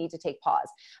really need to take pause.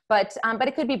 But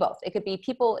it could be both. It could be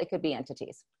people, it could be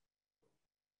entities.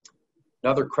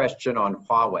 Another question on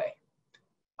Huawei.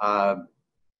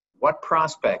 What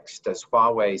prospects does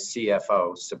Huawei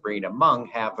CFO Sabrina Meng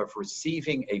have of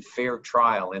receiving a fair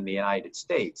trial in the United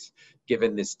States,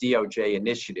 given this DOJ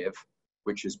initiative,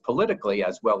 which is politically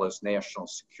as well as national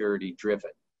security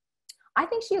driven? I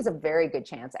think she has a very good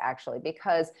chance, actually,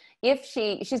 because if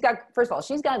she's got, first of all,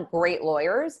 she's got great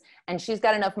lawyers and she's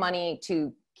got enough money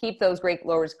to keep those great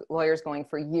lawyers going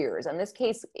for years. In this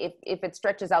case, if it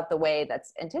stretches out the way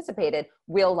that's anticipated,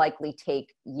 will likely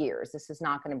take years. This is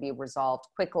not going to be resolved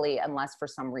quickly unless for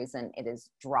some reason it is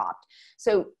dropped.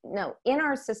 So no, in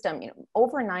our system,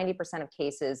 over 90% of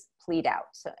cases plead out.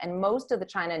 So, and most of the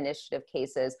China Initiative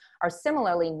cases are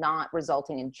similarly not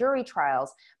resulting in jury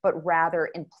trials, but rather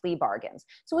in plea bargains.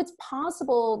 So it's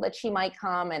possible that she might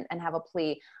come and have a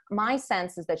plea. My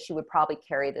sense is that she would probably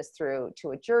carry this through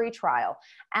to a jury trial.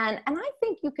 And I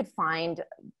think you could find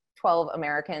 12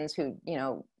 Americans who,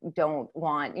 don't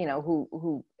want,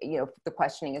 who the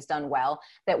questioning is done well,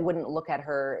 that wouldn't look at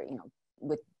her,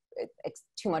 with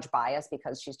too much bias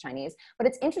because she's Chinese. But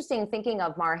it's interesting thinking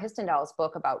of Mara Histendal's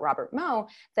book about Robert Moe,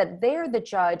 that there the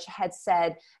judge had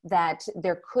said that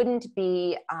there couldn't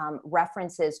be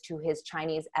references to his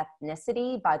Chinese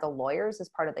ethnicity by the lawyers as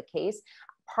part of the case,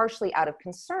 partially out of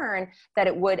concern that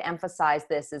it would emphasize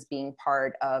this as being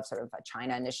part of sort of a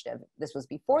China initiative. This was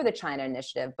before the China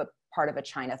initiative, but part of a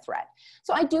China threat.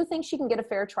 So I do think she can get a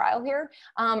fair trial here.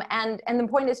 And the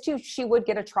point is too, she would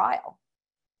get a trial.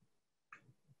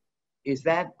 Is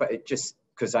that, but just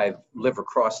because I live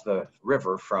across the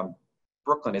river from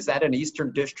Brooklyn, is that an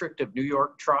Eastern District of New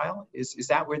York trial? Is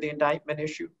that where the indictment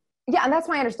issued? Yeah, and that's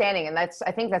my understanding, and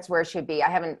I think that's where it should be. I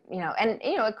haven't,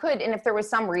 it could, and if there was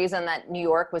some reason that New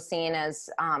York was seen as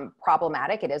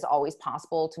problematic, it is always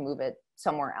possible to move it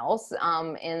somewhere else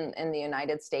in the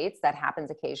United States. That happens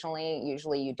occasionally.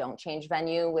 Usually you don't change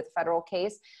venue with federal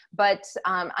case, but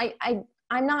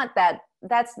I'm not that.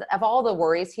 That's of all the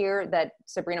worries here that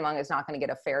Sabrina Meng is not going to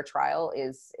get a fair trial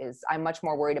is I'm much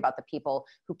more worried about the people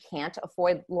who can't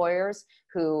afford lawyers,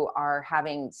 who are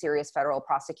having serious federal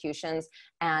prosecutions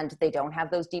and they don't have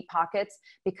those deep pockets,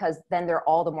 because then they're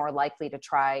all the more likely to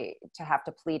try to have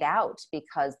to plead out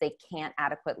because they can't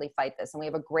adequately fight this. And we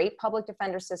have a great public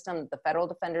defender system. The federal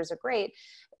defenders are great.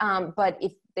 But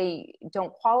if they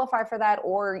don't qualify for that,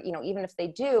 or, even if they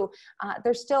do,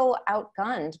 they're still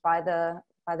outgunned by the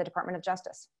Department of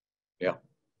Justice. Yeah.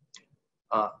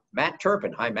 Matt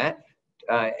Turpin, hi Matt,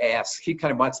 asks, he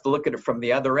kind of wants to look at it from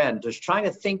the other end. Does China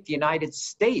think the United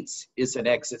States is an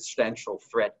existential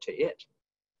threat to it?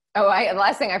 Oh, the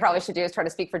last thing I probably should do is try to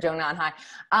speak for Joe Nanhai.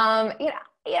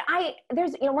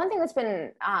 There's one thing that's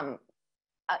been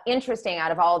interesting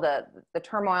out of all the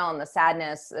turmoil and the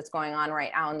sadness that's going on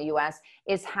right now in the U.S.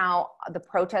 is how the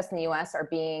protests in the U.S. are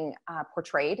being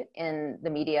portrayed in the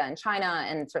media in China,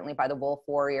 and certainly by the wolf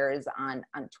warriors on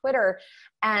Twitter.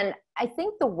 And I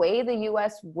think the way the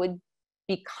U.S. would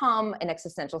become an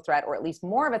existential threat, or at least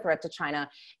more of a threat to China,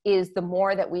 is the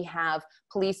more that we have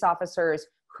police officers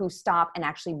who stop and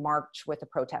actually march with the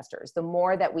protesters. The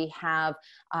more that we have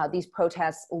these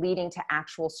protests leading to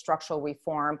actual structural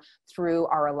reform through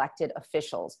our elected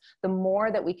officials, the more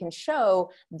that we can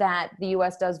show that the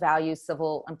US does value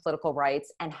civil and political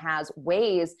rights and has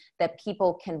ways that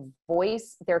people can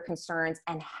voice their concerns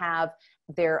and have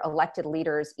their elected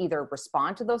leaders either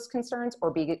respond to those concerns or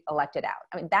be elected out.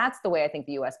 I mean, that's the way I think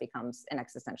the US becomes an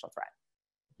existential threat.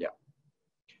 Yeah.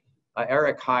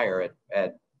 Eric Heyer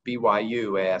at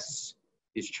BYU asks,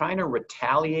 is China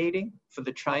retaliating for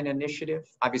the China initiative?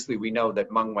 Obviously, we know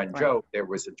that Meng Wanzhou, right, there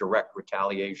was a direct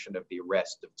retaliation of the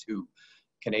arrest of 2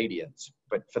 Canadians.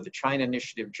 But for the China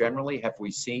initiative generally, have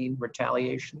we seen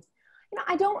retaliation?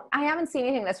 I haven't seen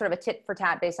anything that's sort of a tit for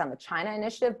tat based on the China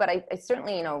initiative, but I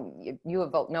certainly, you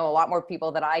know a lot more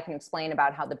people that I can explain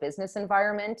about how the business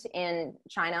environment in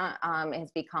China has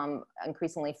become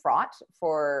increasingly fraught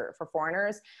for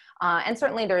foreigners. And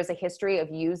certainly there is a history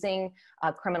of using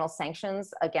criminal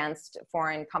sanctions against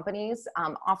foreign companies.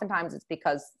 Oftentimes it's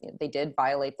because they did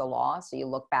violate the law. So you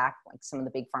look back, like some of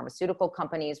the big pharmaceutical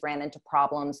companies ran into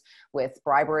problems with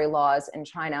bribery laws in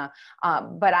China.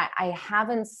 But I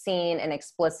haven't seen an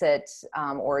explicit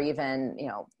or even,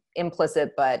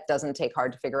 implicit, but doesn't take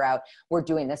hard to figure out, we're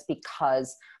doing this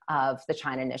because of the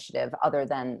China initiative, other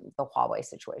than the Huawei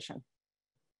situation.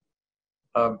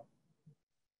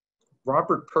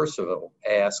 Robert Percival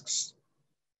asks,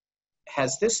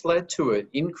 has this led to an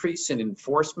increase in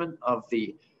enforcement of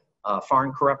the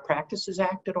Foreign Corrupt Practices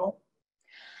Act at all?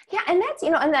 Yeah, and that's,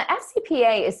 and the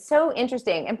FCPA is so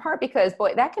interesting, in part because,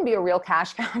 boy, that can be a real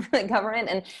cash cow for the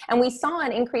government. And we saw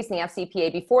an increase in the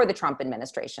FCPA before the Trump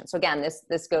administration. So again,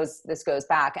 this goes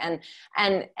back.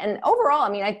 And overall, I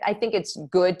mean, I think it's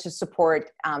good to support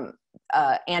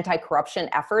anti-corruption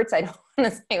efforts. I don't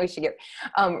want to say we should get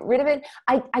rid of it.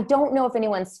 I don't know if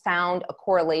anyone's found a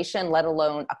correlation, let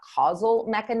alone a causal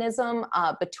mechanism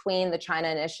between the China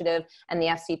initiative and the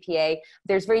FCPA.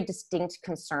 There's very distinct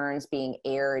concerns being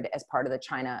aired as part of the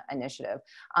China initiative.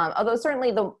 Although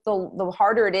certainly the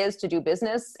harder it is to do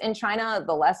business in China,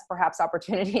 the less perhaps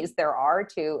opportunities there are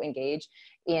to engage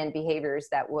in behaviors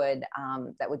that would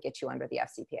get you under the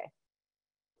FCPA.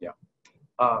 Yeah.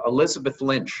 Elizabeth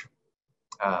Lynch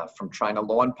from China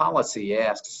Law and Policy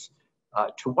asks,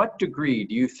 to what degree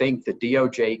do you think the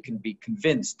DOJ can be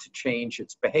convinced to change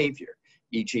its behavior,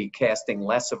 e.g. casting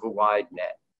less of a wide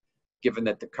net, given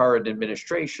that the current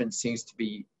administration seems to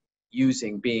be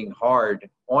using being hard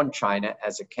on China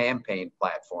as a campaign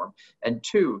platform? And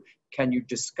 2, can you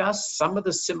discuss some of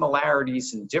the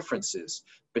similarities and differences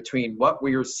between what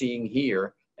we are seeing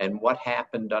here and what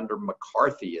happened under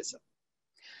McCarthyism?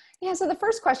 Yeah, so the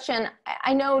first question,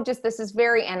 I know just this is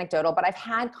very anecdotal, but I've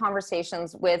had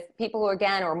conversations with people who,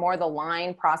 again, are more the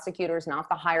line prosecutors, not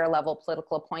the higher level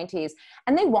political appointees,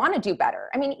 and they want to do better.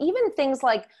 I mean, even things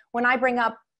like when I bring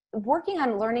up working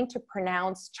on learning to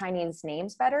pronounce Chinese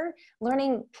names better,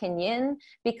 learning pinyin,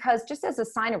 because just as a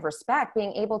sign of respect,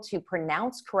 being able to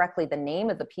pronounce correctly the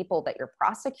name of the people that you're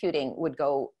prosecuting would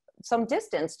go some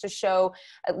distance to show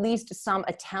at least some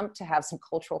attempt to have some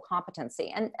cultural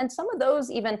competency. And some of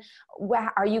those even,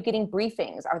 are you getting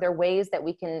briefings? Are there ways that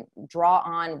we can draw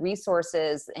on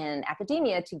resources in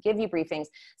academia to give you briefings?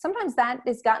 Sometimes that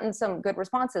has gotten some good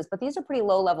responses, but these are pretty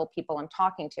low-level people I'm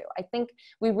talking to. I think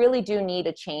we really do need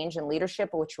a change in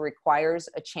leadership, which requires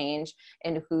a change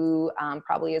in who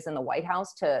probably is in the White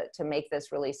House to make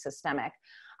this really systemic.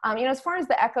 As far as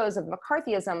the echoes of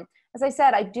McCarthyism, as I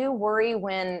said, I do worry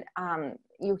when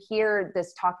you hear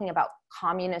this talking about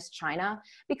communist China,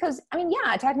 because,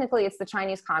 yeah, technically it's the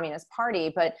Chinese Communist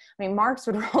Party, but Marx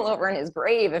would roll over in his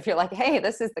grave if you're like, hey,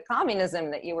 this is the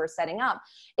communism that you were setting up.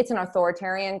 It's an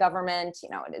authoritarian government,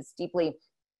 it is deeply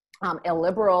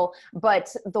illiberal,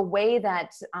 but the way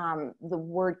that the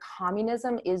word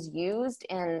communism is used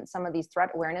in some of these threat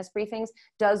awareness briefings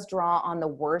does draw on the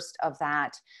worst of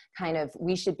that kind of,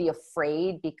 we should be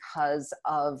afraid because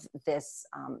of this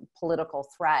political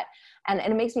threat. And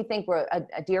it makes me think,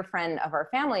 a dear friend of our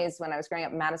families, when I was growing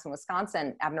up in Madison,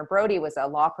 Wisconsin, Abner Brody was a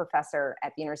law professor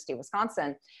at the University of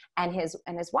Wisconsin, and his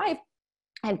wife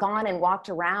had gone and walked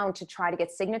around to try to get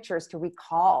signatures to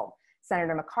recall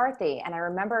Senator McCarthy. And I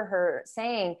remember her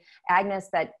saying, Agnes,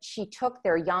 that she took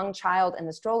their young child in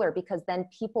the stroller because then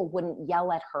people wouldn't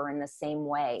yell at her in the same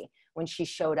way when she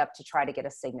showed up to try to get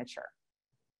a signature.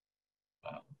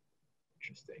 Wow,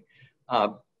 interesting.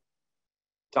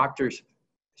 Dr.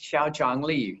 Xiaojiang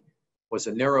Li was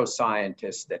a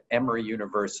neuroscientist at Emory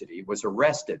University, was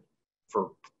arrested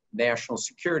for national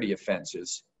security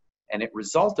offenses, and it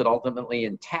resulted ultimately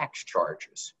in tax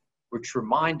charges, which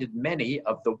reminded many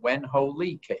of the Wen-Ho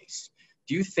Lee case.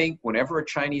 Do you think whenever a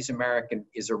Chinese American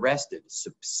is arrested,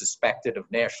 suspected of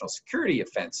national security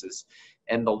offenses,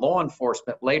 and the law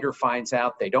enforcement later finds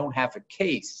out they don't have a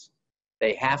case,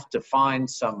 they have to find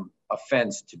some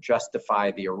offense to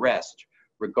justify the arrest,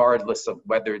 regardless of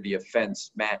whether the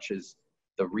offense matches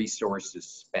the resources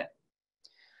spent?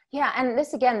 Yeah, and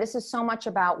this is so much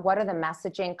about what are the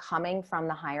messaging coming from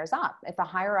the higher up. If the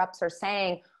higher ups are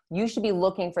saying, you should be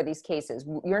looking for these cases,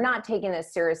 you're not taking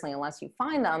this seriously unless you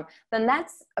find them, then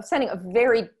that's sending a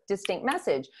very distinct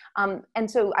message.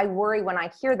 And so I worry when I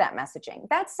hear that messaging.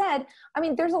 That said,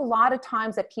 there's a lot of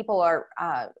times that people are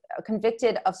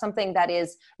convicted of something that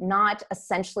is not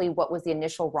essentially what was the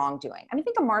initial wrongdoing.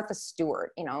 Think of Martha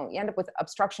Stewart, you end up with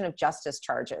obstruction of justice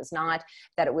charges, not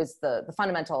that it was the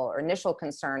fundamental or initial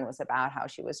concern was about how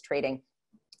she was trading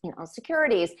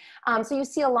securities. So you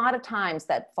see a lot of times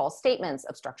that false statements,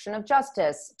 obstruction of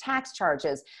justice, tax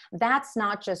charges, that's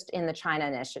not just in the China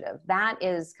initiative. That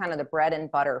is kind of the bread and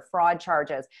butter fraud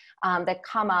charges that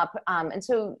come up.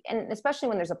 And especially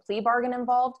when there's a plea bargain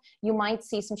involved, you might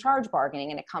see some charge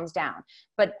bargaining and it comes down.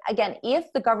 But again,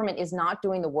 if the government is not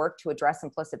doing the work to address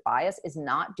implicit bias, is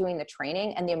not doing the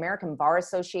training, and the American Bar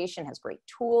Association has great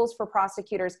tools for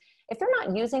prosecutors, if they're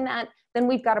not using that, then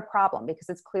we've got a problem because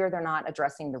it's clear they're not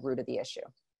addressing the root of the issue.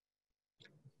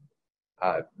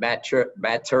 Matt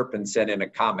Turpin sent in a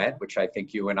comment, which I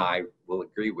think you and I will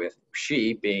agree with.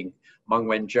 She, being Meng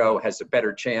Wanzhou, has a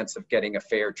better chance of getting a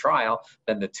fair trial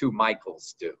than the two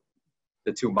Michaels do.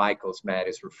 The two Michaels Matt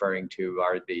is referring to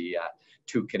are the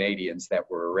two Canadians that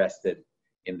were arrested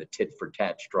in the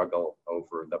tit-for-tat struggle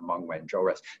over the Meng Wanzhou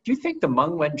arrest. Do you think the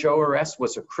Meng Wanzhou arrest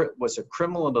was a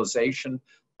criminalization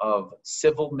of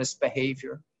civil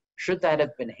misbehavior? Should that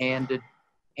have been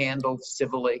handled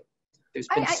civilly? There's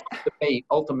been some debate.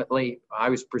 Ultimately, I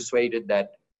was persuaded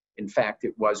that, in fact,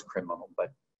 it was criminal.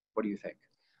 But what do you think?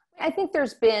 I think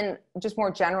there's been, just more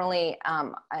generally,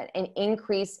 an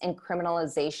increase in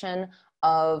criminalization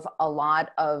of a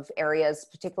lot of areas,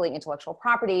 particularly intellectual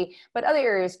property, but other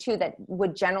areas too that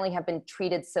would generally have been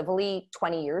treated civilly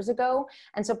 20 years ago.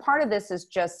 And so part of this is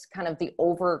just kind of the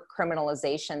over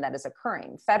criminalization that is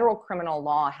occurring. Federal criminal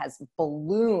law has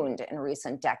ballooned in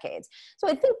recent decades. So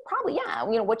I think probably, yeah,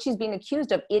 what she's being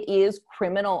accused of, it is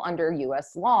criminal under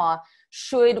US law.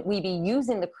 Should we be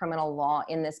using the criminal law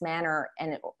in this manner?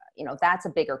 And that's a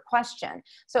bigger question.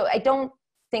 So I don't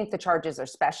think the charges are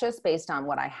specious based on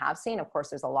what I have seen. Of course,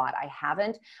 there's a lot I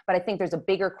haven't, but I think there's a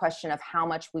bigger question of how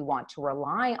much we want to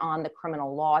rely on the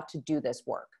criminal law to do this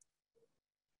work.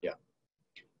 Yeah.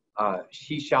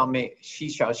 Xi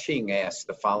Xiaoxing asked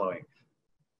the following.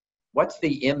 what's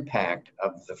the impact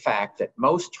of the fact that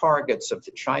most targets of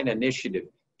the China initiative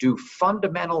do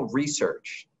fundamental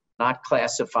research, not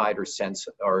classified or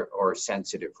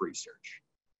sensitive research?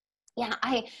 Yeah,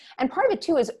 and part of it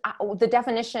too is the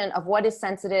definition of what is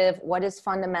sensitive, what is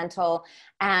fundamental.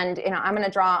 And, I'm going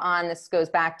to draw on, this goes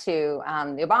back to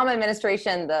the Obama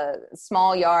administration, the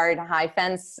small yard, high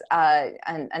fence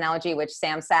an analogy, which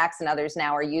Sam Sachs and others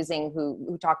now are using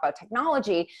who talk about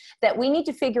technology, that we need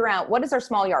to figure out what is our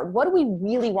small yard? What do we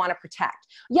really want to protect?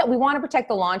 Yeah, we want to protect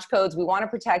the launch codes. We want to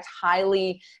protect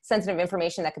highly sensitive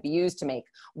information that could be used to make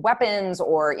weapons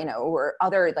or, or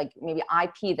other, like maybe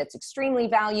IP that's extremely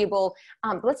valuable.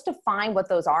 Let's define what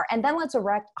those are, and then let's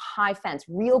erect a high fence,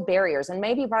 real barriers. And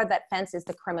maybe part of that fence is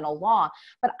the criminal law.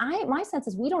 But my sense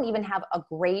is we don't even have a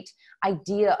great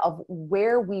idea of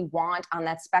where we want on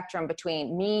that spectrum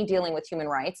between me dealing with human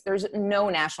rights. There's no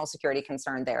national security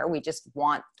concern there. We just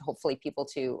want, hopefully, people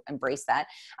to embrace that.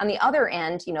 On the other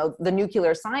end, the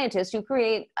nuclear scientists who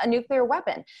create a nuclear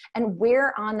weapon. And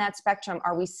where on that spectrum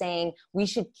are we saying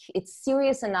it's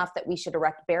serious enough that we should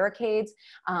erect barricades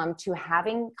to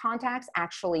having contacts,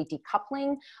 actually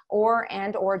decoupling, or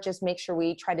just make sure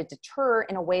we try to deter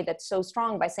in a way that's so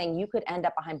strong by saying you could end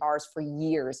up behind bars for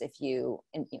years if you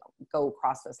go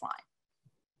across this line.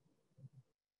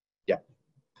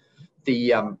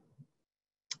 Yeah.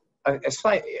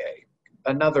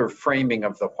 Another framing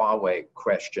of the Huawei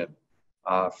question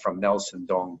from Nelson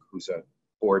Dong, who's a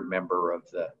board member of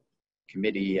the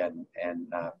committee and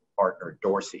partner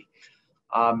Dorsey.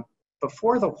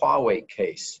 Before the Huawei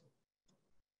cases,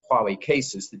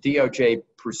 the DOJ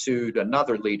pursued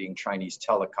another leading Chinese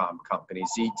telecom company,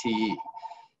 ZTE,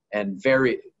 and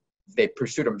they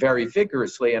pursued them very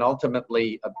vigorously and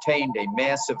ultimately obtained a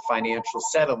massive financial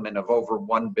settlement of over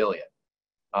 $1 billion.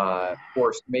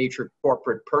 Forced major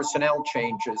corporate personnel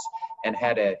changes and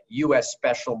had a U.S.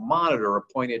 special monitor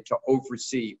appointed to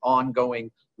oversee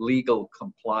ongoing legal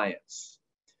compliance.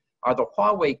 Are the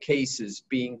Huawei cases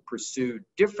being pursued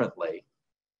differently?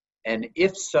 And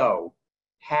if so,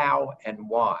 how and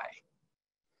why?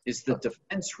 Is the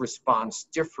defense response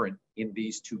different in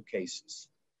these two cases?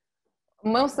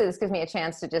 Mostly this gives me a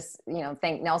chance to just,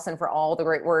 thank Nelson for all the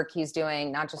great work he's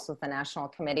doing, not just with the National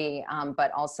Committee,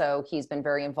 but also he's been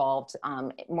very involved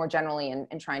more generally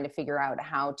in trying to figure out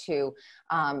how to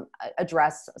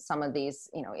address some of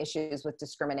these, issues with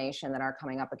discrimination that are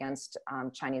coming up against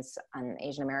Chinese and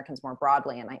Asian Americans more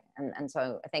broadly. And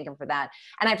so I thank him for that.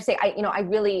 And I have to say, I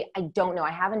don't know.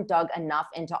 I haven't dug enough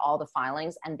into all the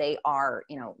filings, and they are,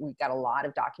 we've got a lot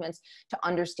of documents to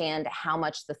understand how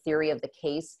much the theory of the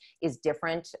case is different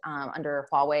under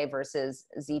Huawei versus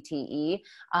ZTE.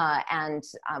 And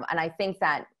I think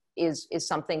that is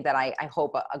something that I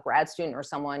hope a grad student or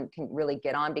someone can really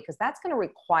get on, because that's going to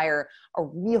require a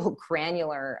real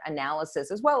granular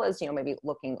analysis, as well as, maybe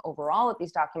looking overall at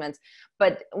these documents.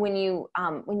 But when you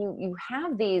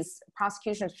have these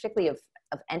prosecutions, particularly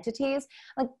of entities,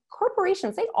 like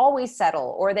corporations, they always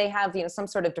settle, or they have some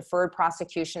sort of deferred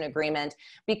prosecution agreement,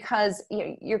 because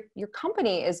your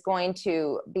company is going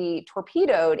to be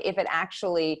torpedoed if it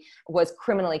actually was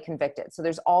criminally convicted. So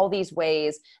there's all these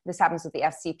ways, this happens with the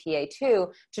FCPA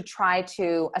too, to try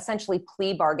to essentially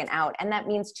plea bargain out. And that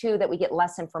means too that we get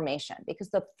less information, because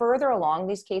the further along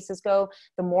these cases go,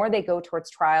 the more they go towards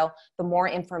trial, the more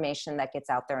information that gets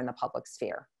out there in the public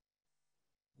sphere.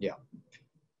 Yeah.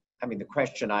 I mean, the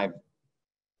question I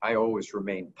always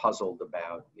remain puzzled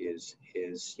about is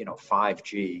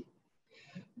 5G.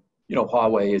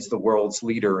 Huawei is the world's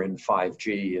leader in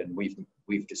 5G, and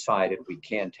we've decided we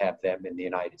can't have them in the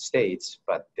United States.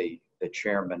 But the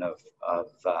chairman of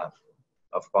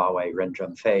Huawei, Ren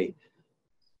Zhengfei,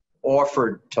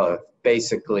 offered to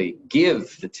basically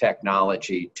give the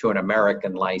technology to an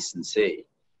American licensee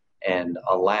and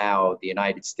allow the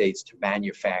United States to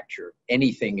manufacture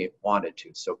anything it wanted to.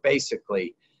 So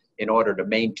basically, in order to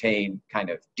maintain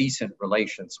kind of decent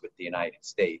relations with the United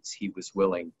States, he was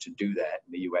willing to do that.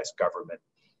 And the US government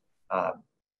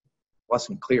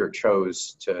wasn't clear,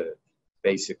 chose to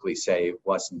basically say it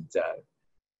wasn't,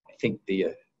 I think the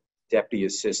Deputy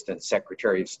Assistant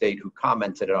Secretary of State who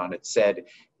commented on it said,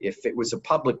 if it was a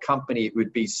public company, it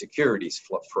would be securities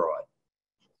fraud.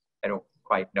 I don't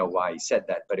quite know why he said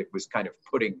that, but it was kind of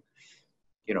putting,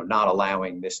 not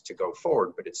allowing this to go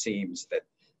forward. But it seems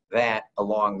that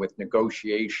along with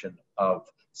negotiation of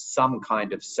some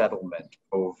kind of settlement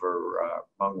over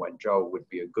Meng Wanzhou would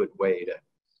be a good way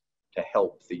to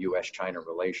help the US-China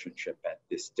relationship at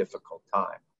this difficult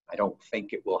time. I don't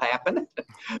think it will happen.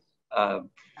 No.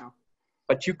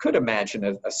 But you could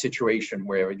imagine a situation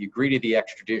where you agree to the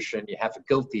extradition, you have a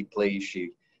guilty plea,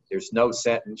 There's no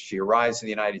sentence. She arrives in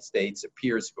the United States,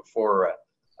 appears before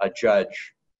a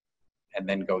judge, and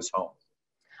then goes home.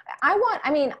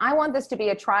 I want this to be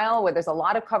a trial where there's a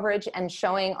lot of coverage and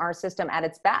showing our system at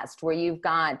its best, where you've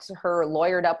got her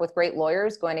lawyered up with great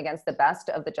lawyers going against the best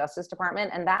of the Justice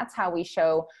Department. And that's how we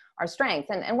show our strength.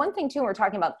 And one thing too, we're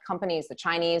talking about companies, the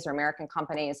Chinese or American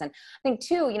companies. And I think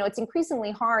too, you know, it's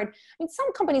increasingly hard. I mean,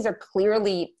 some companies are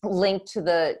clearly linked to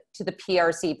the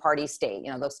PRC party state,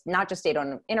 you know, those not just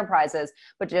state-owned enterprises,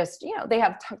 but just, you know, they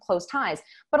have close ties.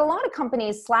 But a lot of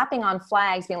companies slapping on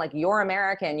flags being like, you're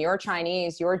American, you're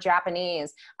Chinese, you're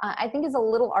Japanese, I think is a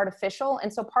little artificial.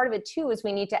 And so part of it too is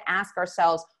we need to ask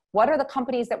ourselves, what are the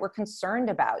companies that we're concerned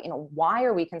about? You know, why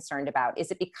are we concerned about?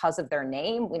 Is it because of their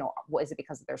name? You know, is it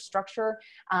because of their structure?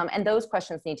 And those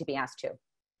questions need to be asked too.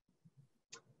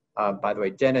 By the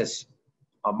way, Dennis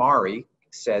Amari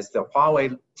says the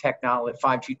Huawei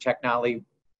 5G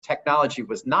technology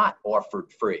was not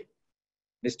offered free.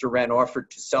 Mr. Wren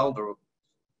offered to sell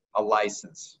a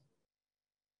license.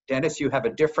 Dennis, you have a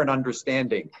different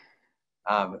understanding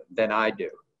than I do.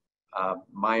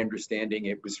 My understanding,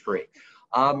 it was free.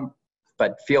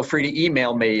 But feel free to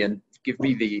email me and give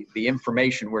me the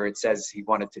information where it says he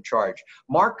wanted to charge.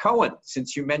 Mark Cohen,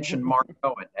 since you mentioned Mark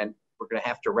Cohen, and we're going to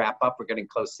have to wrap up, we're getting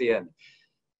close to the end.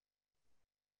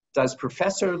 Does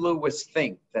Professor Lewis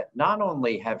think that not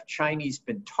only have Chinese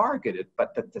been targeted,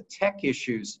 but that the tech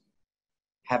issues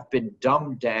have been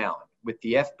dumbed down, with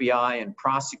the FBI and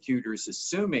prosecutors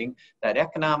assuming that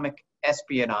economic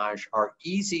espionage are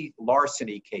easy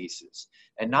larceny cases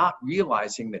and not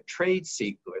realizing that trade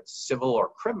secrets, civil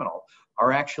or criminal,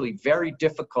 are actually very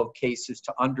difficult cases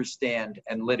to understand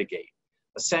and litigate?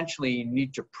 Essentially, you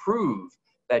need to prove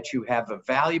that you have a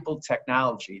valuable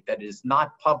technology that is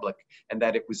not public and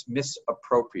that it was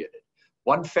misappropriated.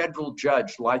 One federal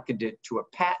judge likened it to a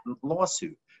patent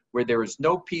lawsuit, where there is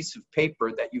no piece of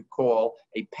paper that you call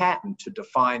a patent to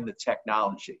define the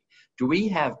technology. Do we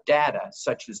have data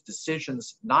such as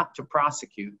decisions not to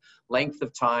prosecute, length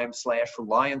of time /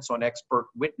 reliance on expert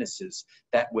witnesses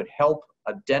that would help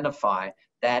identify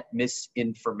that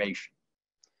misinformation?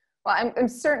 Well, I'm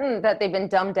certain that they've been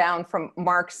dumbed down from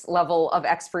Mark's level of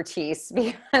expertise,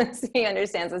 because he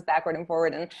understands this backward and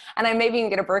forward. And I maybe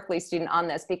even get a Berkeley student on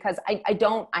this, because I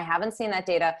haven't seen that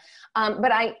data.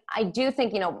 But I do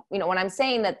think, you know, when I'm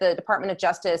saying that the Department of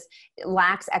Justice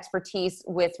lacks expertise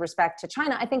with respect to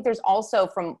China, I think there's also,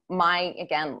 from my,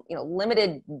 again, you know,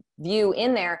 limited view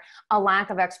in there, a lack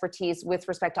of expertise with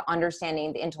respect to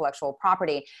understanding the intellectual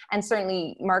property. And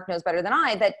certainly Mark knows better than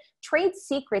I that trade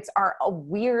secrets are a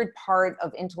weird part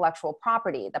of intellectual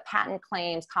property. The patent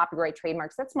claims, copyright,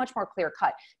 trademarks, that's much more clear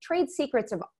cut. Trade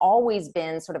secrets have always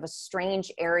been sort of a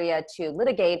strange area to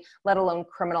litigate, let alone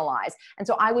criminalize. And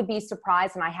so I would be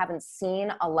surprised, and I haven't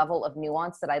seen a level of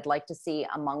nuance that I'd like to see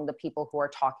among the people who are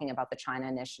talking about the China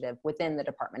initiative within the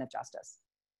Department of Justice.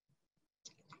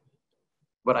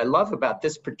 What I love about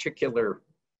this particular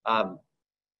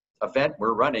event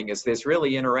we're running is there's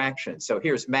really interaction. So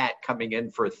here's Matt coming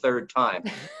in for a third time.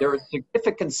 There are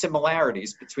significant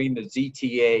similarities between the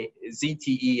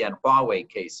ZTE and Huawei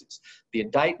cases. The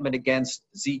indictment against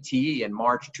ZTE in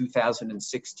March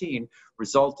 2016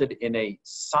 resulted in a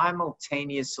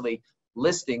simultaneously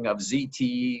listing of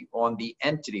ZTE on the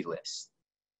entity list.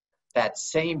 That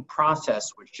same process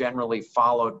was generally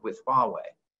followed with Huawei.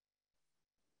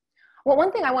 Well,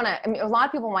 one thing I mean, a lot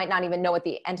of people might not even know what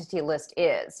the entity list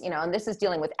is, you know, and this is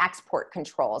dealing with export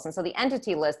controls. And so the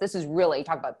entity list, this is really,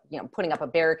 talk about, you know, putting up a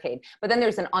barricade, but then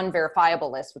there's an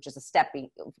unverifiable list, which is a step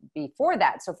before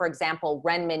that. So for example,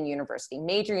 Renmin University,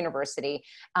 major university,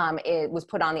 it was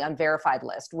put on the unverified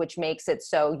list, which makes it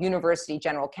so university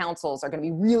general counsels are going to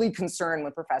be really concerned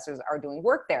when professors are doing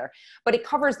work there, but it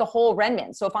covers the whole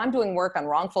Renmin. So if I'm doing work on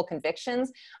wrongful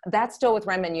convictions, that's still with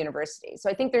Renmin University.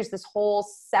 So I think there's this whole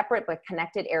separate but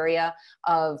connected area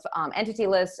of entity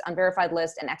lists, unverified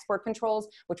lists, and export controls,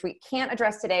 which we can't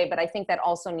address today, but I think that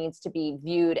also needs to be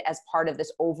viewed as part of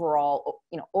this overall,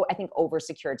 you know, I think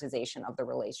over-securitization of the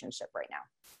relationship right now.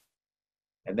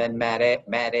 And then Matt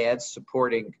adds,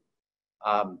 supporting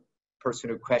person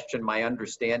who questioned my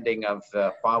understanding of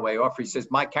the Huawei offer. He says,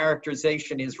 my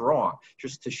characterization is wrong,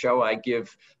 just to show I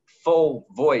give full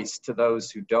voice to those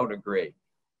who don't agree.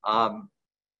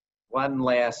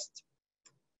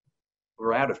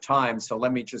 We're out of time, so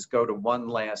let me just go to one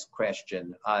last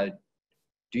question.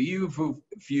 Do you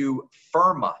view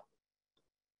FIRMA,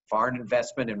 Foreign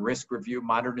Investment and Risk Review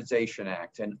Modernization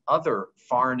Act, and other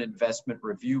foreign investment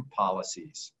review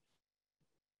policies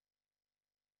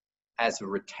as a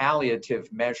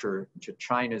retaliative measure to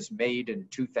China's Made in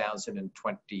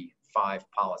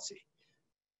 2025 policy?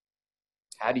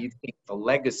 How do you think the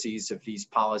legacies of these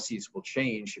policies will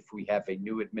change if we have a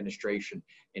new administration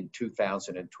in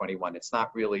 2021? It's not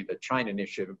really the China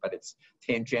initiative, but it's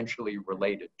tangentially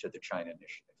related to the China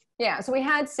initiative. Yeah, so we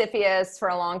had CFIUS for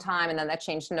a long time, and then that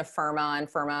changed into FIRMA, and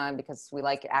FIRMA, because we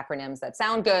like acronyms that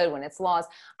sound good when it's laws.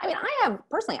 I mean,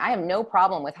 personally, I have no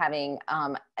problem with having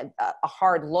a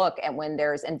hard look at when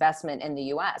there's investment in the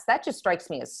US. That just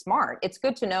strikes me as smart. It's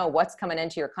good to know what's coming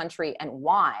into your country and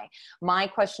why. My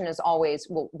question is always,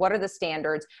 well, what are the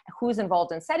standards? Who's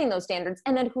involved in setting those standards?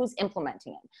 And then who's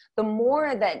implementing it? The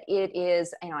more that it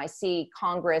is, I see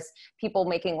Congress, people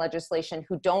making legislation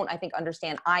who don't, I think,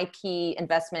 understand IP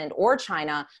investment or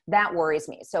China, that worries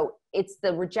me. So it's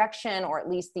the rejection, or at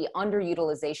least the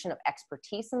underutilization of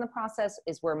expertise in the process,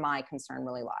 is where my concern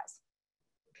really lies.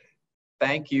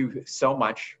 Thank you so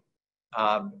much.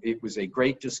 It was a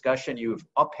great discussion. You've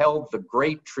upheld the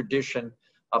great tradition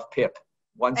of PIP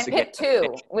once again. PIP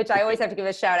 2, which I always have to give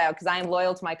a shout out because I am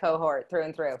loyal to my cohort through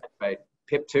and through. Right.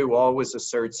 PIP 2 always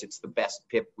asserts it's the best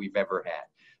PIP we've ever had.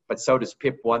 But so does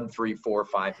PIP 1, 3, 4,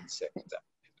 5, and 6. So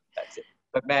that's it.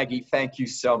 But Maggie, thank you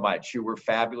so much. You were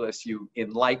fabulous. You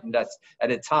enlightened us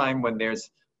at a time when there's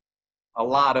a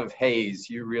lot of haze.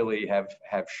 You really have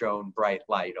shown bright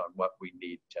light on what we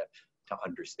need to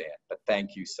understand. But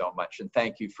thank you so much. And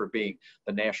thank you for being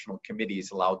the National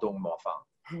Committee's Lao Dong Mo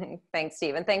Fang. Thanks,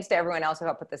 Steve. And thanks to everyone else who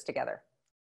helped put this together.